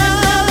in my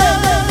bed,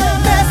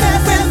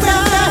 messing with my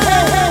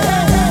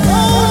head.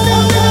 Oh no,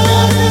 no, no,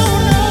 no,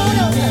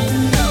 no,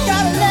 no.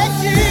 Gotta let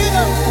you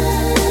know.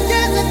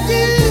 Yes I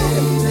do,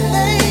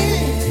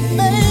 baby,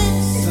 baby.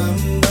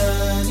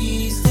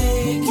 Somebody's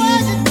taking.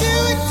 Why'd you do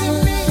it to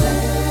me?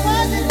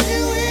 Why'd you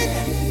do it?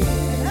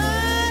 I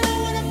don't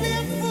wanna be a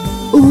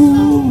fool.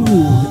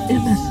 Ooh,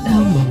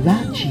 MSL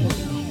Malachi,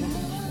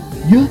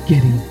 you're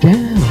getting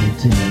down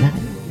tonight.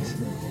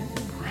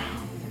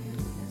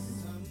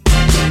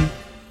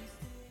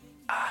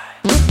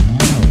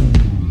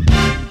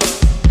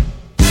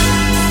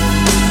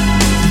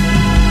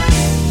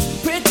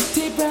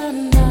 Pretty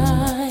brown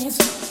eyes,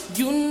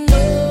 you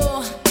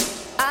know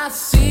I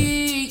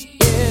see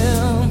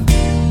you.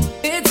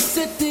 It's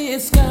a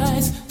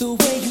disguise, the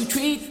way you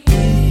treat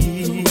me.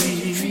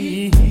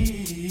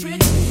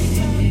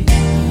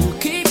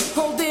 Keep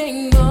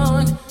holding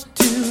on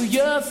to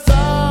your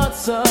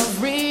thoughts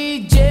of rejection.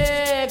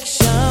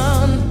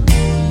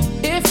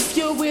 If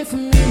you're with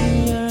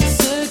me, you're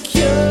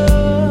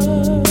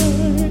secured.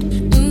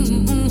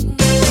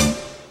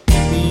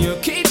 You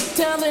keep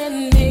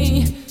telling me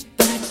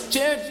that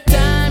your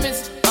time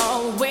is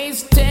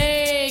always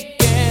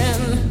taken.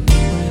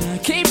 But I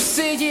keep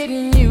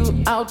seeing you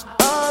out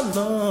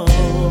alone.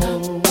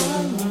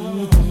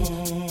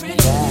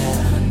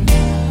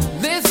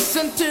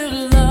 Listen to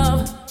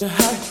love, your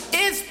heart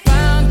is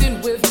pounding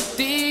with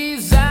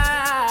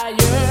desire,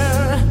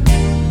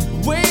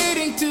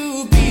 waiting to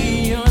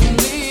be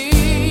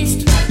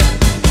unleashed.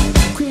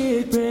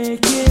 Quit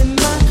breaking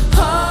my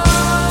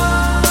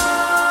heart,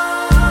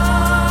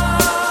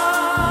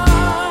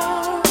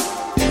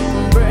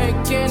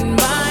 breaking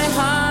my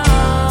heart,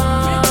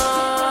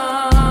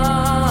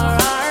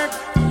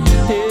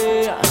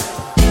 yeah,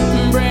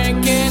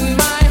 breaking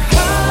my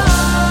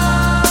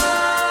heart,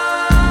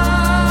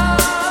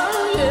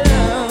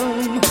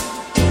 yeah,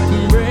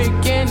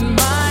 breaking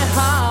my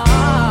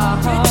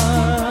heart,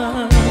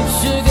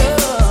 sugar,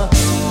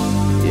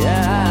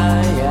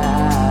 yeah,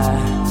 yeah.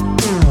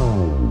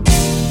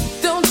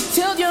 Don't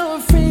tell your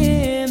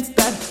friends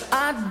that I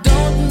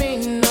don't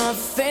mean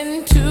nothing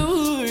to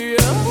you.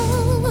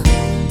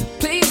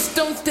 Please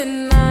don't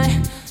deny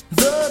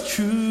the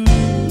truth.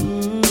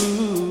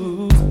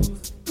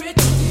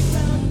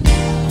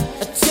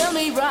 Tell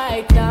me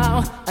right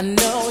now, I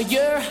know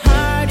your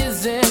heart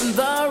is in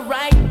the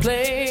right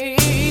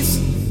place.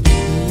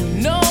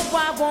 No,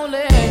 I won't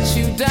let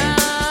you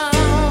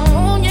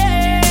down,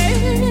 yeah.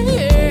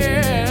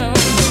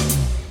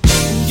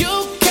 You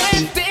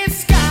can't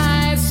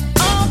disguise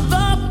all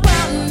the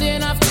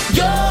pounding of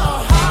your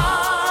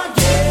heart,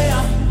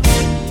 yeah.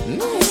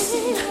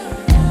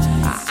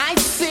 I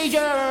see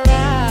your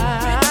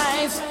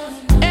eyes,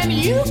 and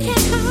you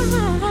can't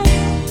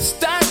hide.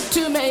 Start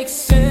to make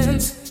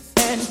sense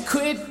and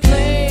quit quit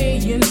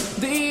playing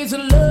these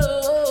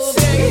love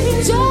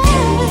games.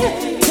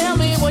 Yeah. Tell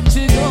me what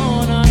you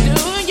gonna do.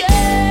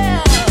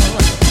 Yeah.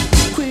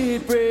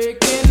 Quit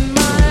breaking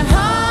my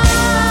heart.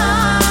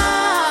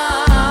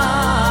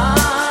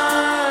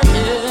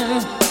 Yeah.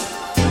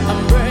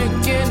 I'm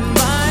breaking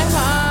my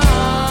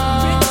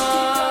heart.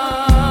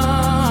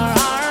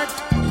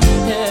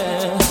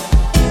 Yeah.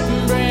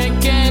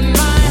 Breaking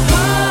my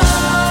heart.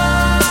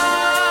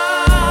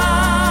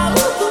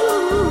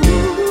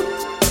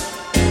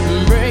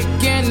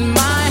 Breaking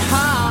my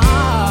heart.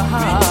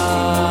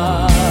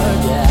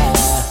 Yeah.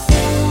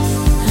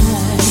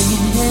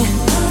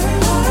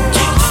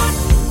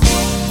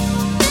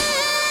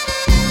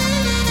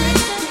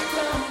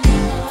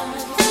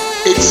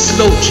 It's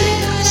Slow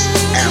Jams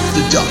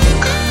After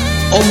Dark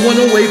on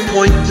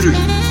 108.3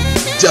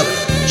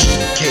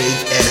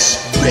 WGKS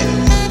Radio.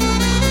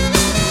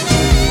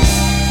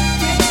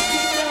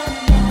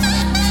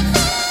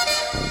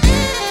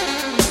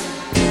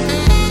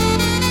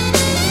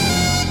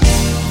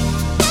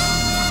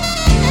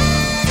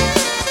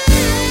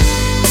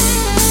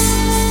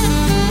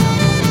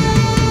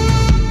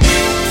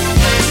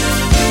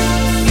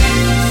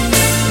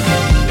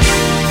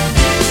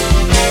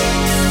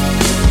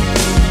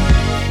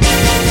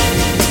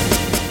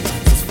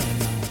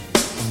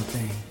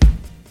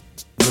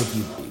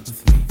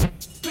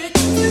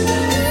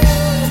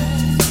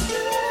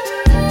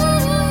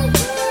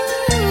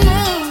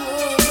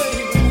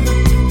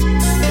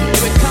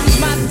 Here comes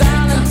my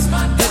darling,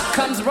 here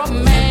comes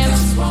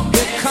romance,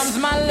 here comes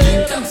my love.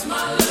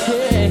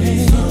 Hey,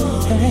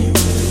 hey,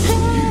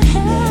 ooh.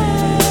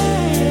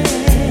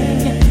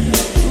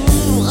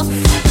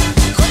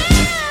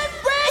 Quit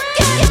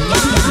breaking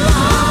my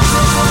heart.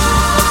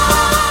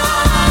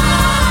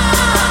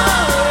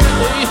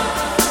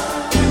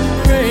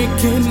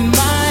 Breaking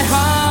my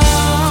heart.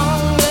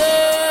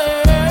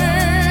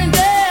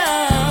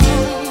 Down.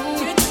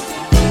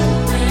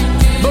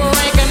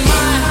 Breaking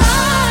my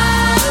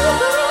heart.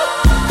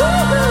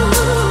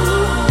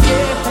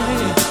 Yeah.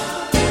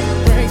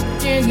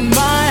 Breaking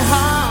my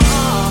heart.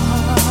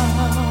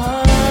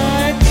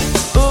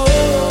 Oh,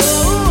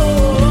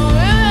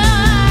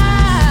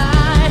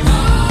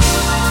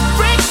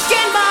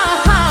 breaking my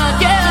heart,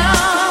 yeah.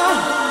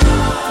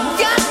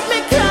 Got me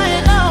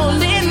crying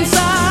all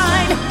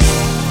inside.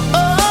 Oh,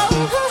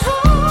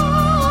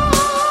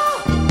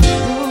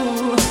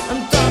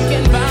 I'm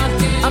talking about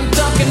you. I'm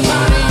talking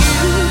about me.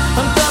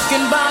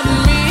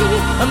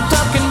 I'm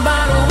talking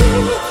about we.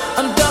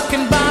 I'm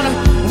talking about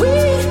we.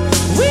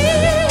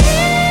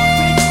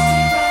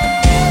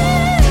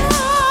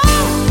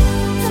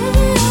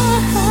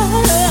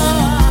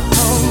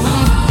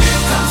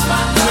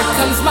 Here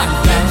comes my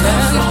man.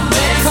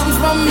 Here comes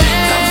my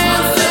man.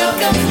 Here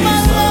comes my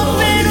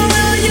loving.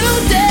 Will you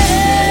dance?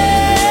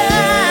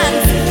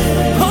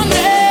 Oh,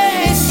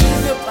 dance,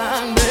 sugar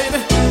pie, baby.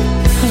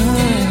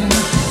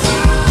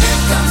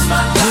 Here comes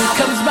my man. Here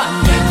comes my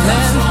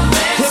man.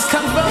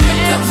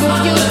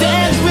 Will you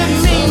dance with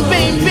me,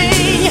 baby?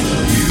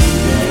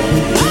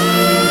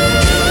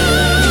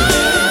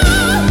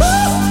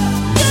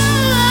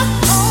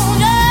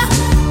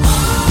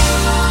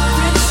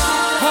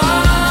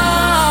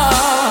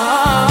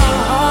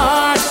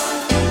 Heart,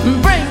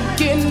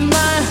 breaking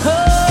my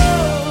heart.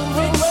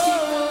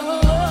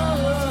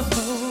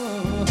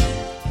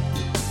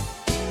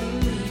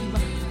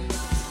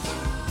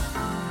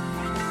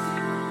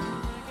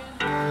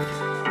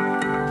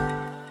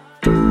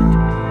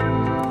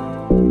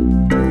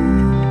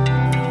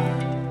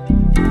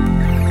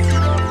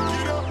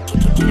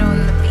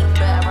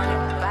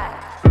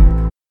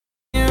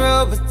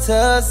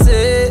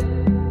 Robitussin.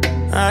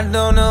 I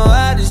don't know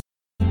how this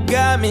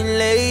got me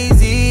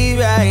lazy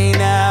right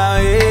now.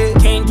 Yeah.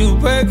 Can't do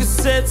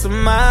Percocets on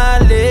my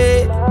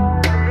leg.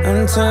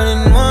 I'm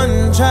turning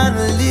one, trying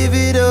to live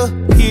it up.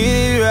 Get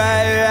it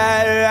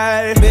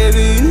right,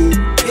 baby.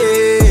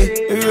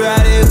 Yeah,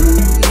 ride it,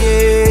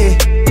 yeah.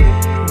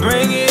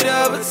 Bring it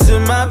over to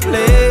my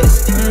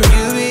place. And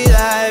you be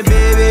like,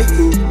 baby,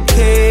 who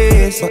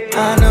cares? But I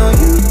know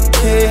you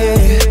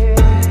care.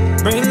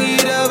 Bring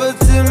it over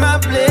to my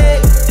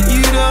place.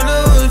 You don't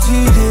know what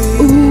you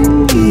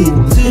did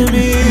to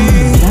me.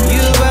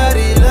 Your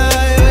body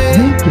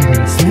like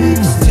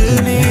speaks to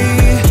me.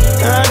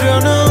 I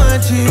don't know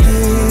what you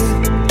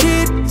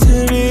did to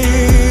me.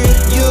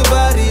 Your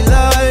body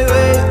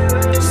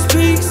like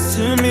speaks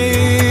to me.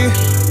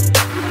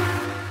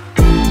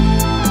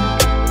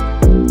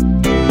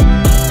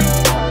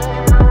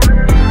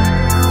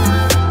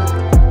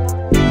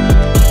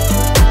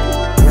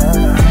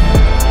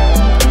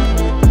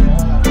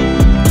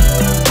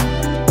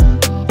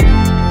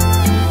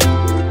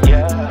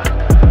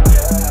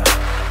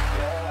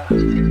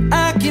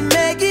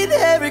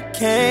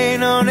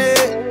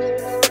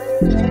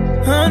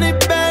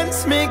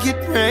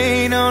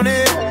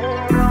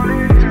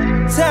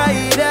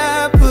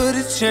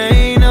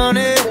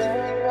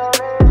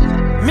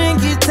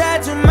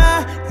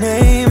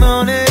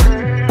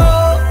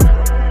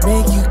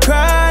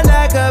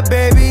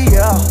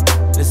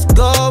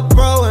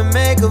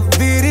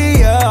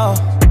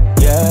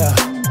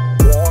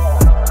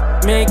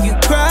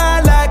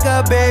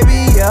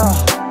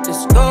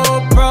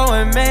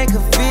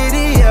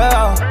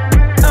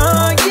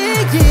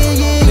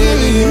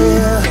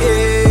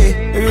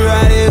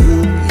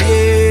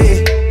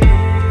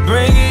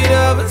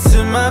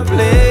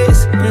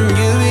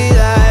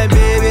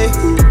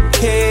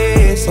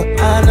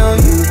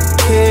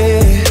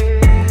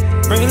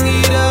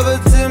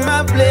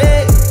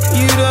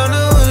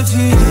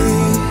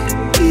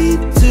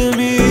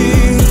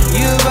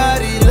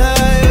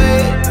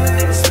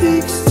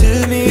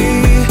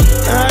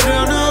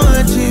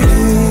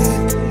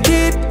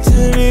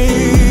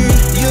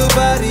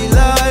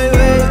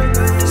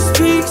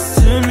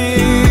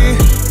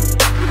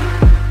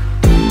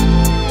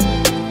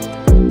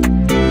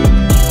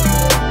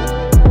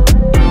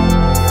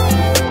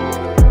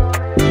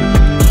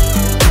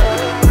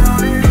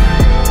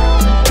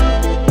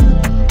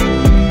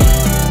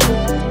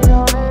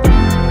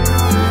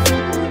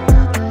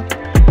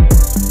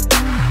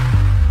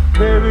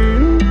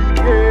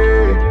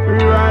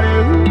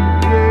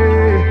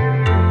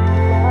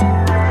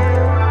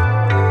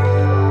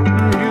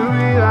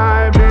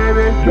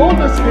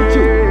 listening to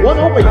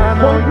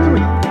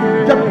 108.3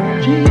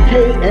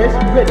 WGKS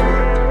Radio,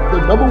 the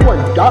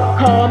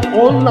 #1.com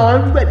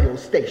online radio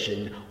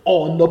station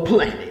on the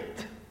planet.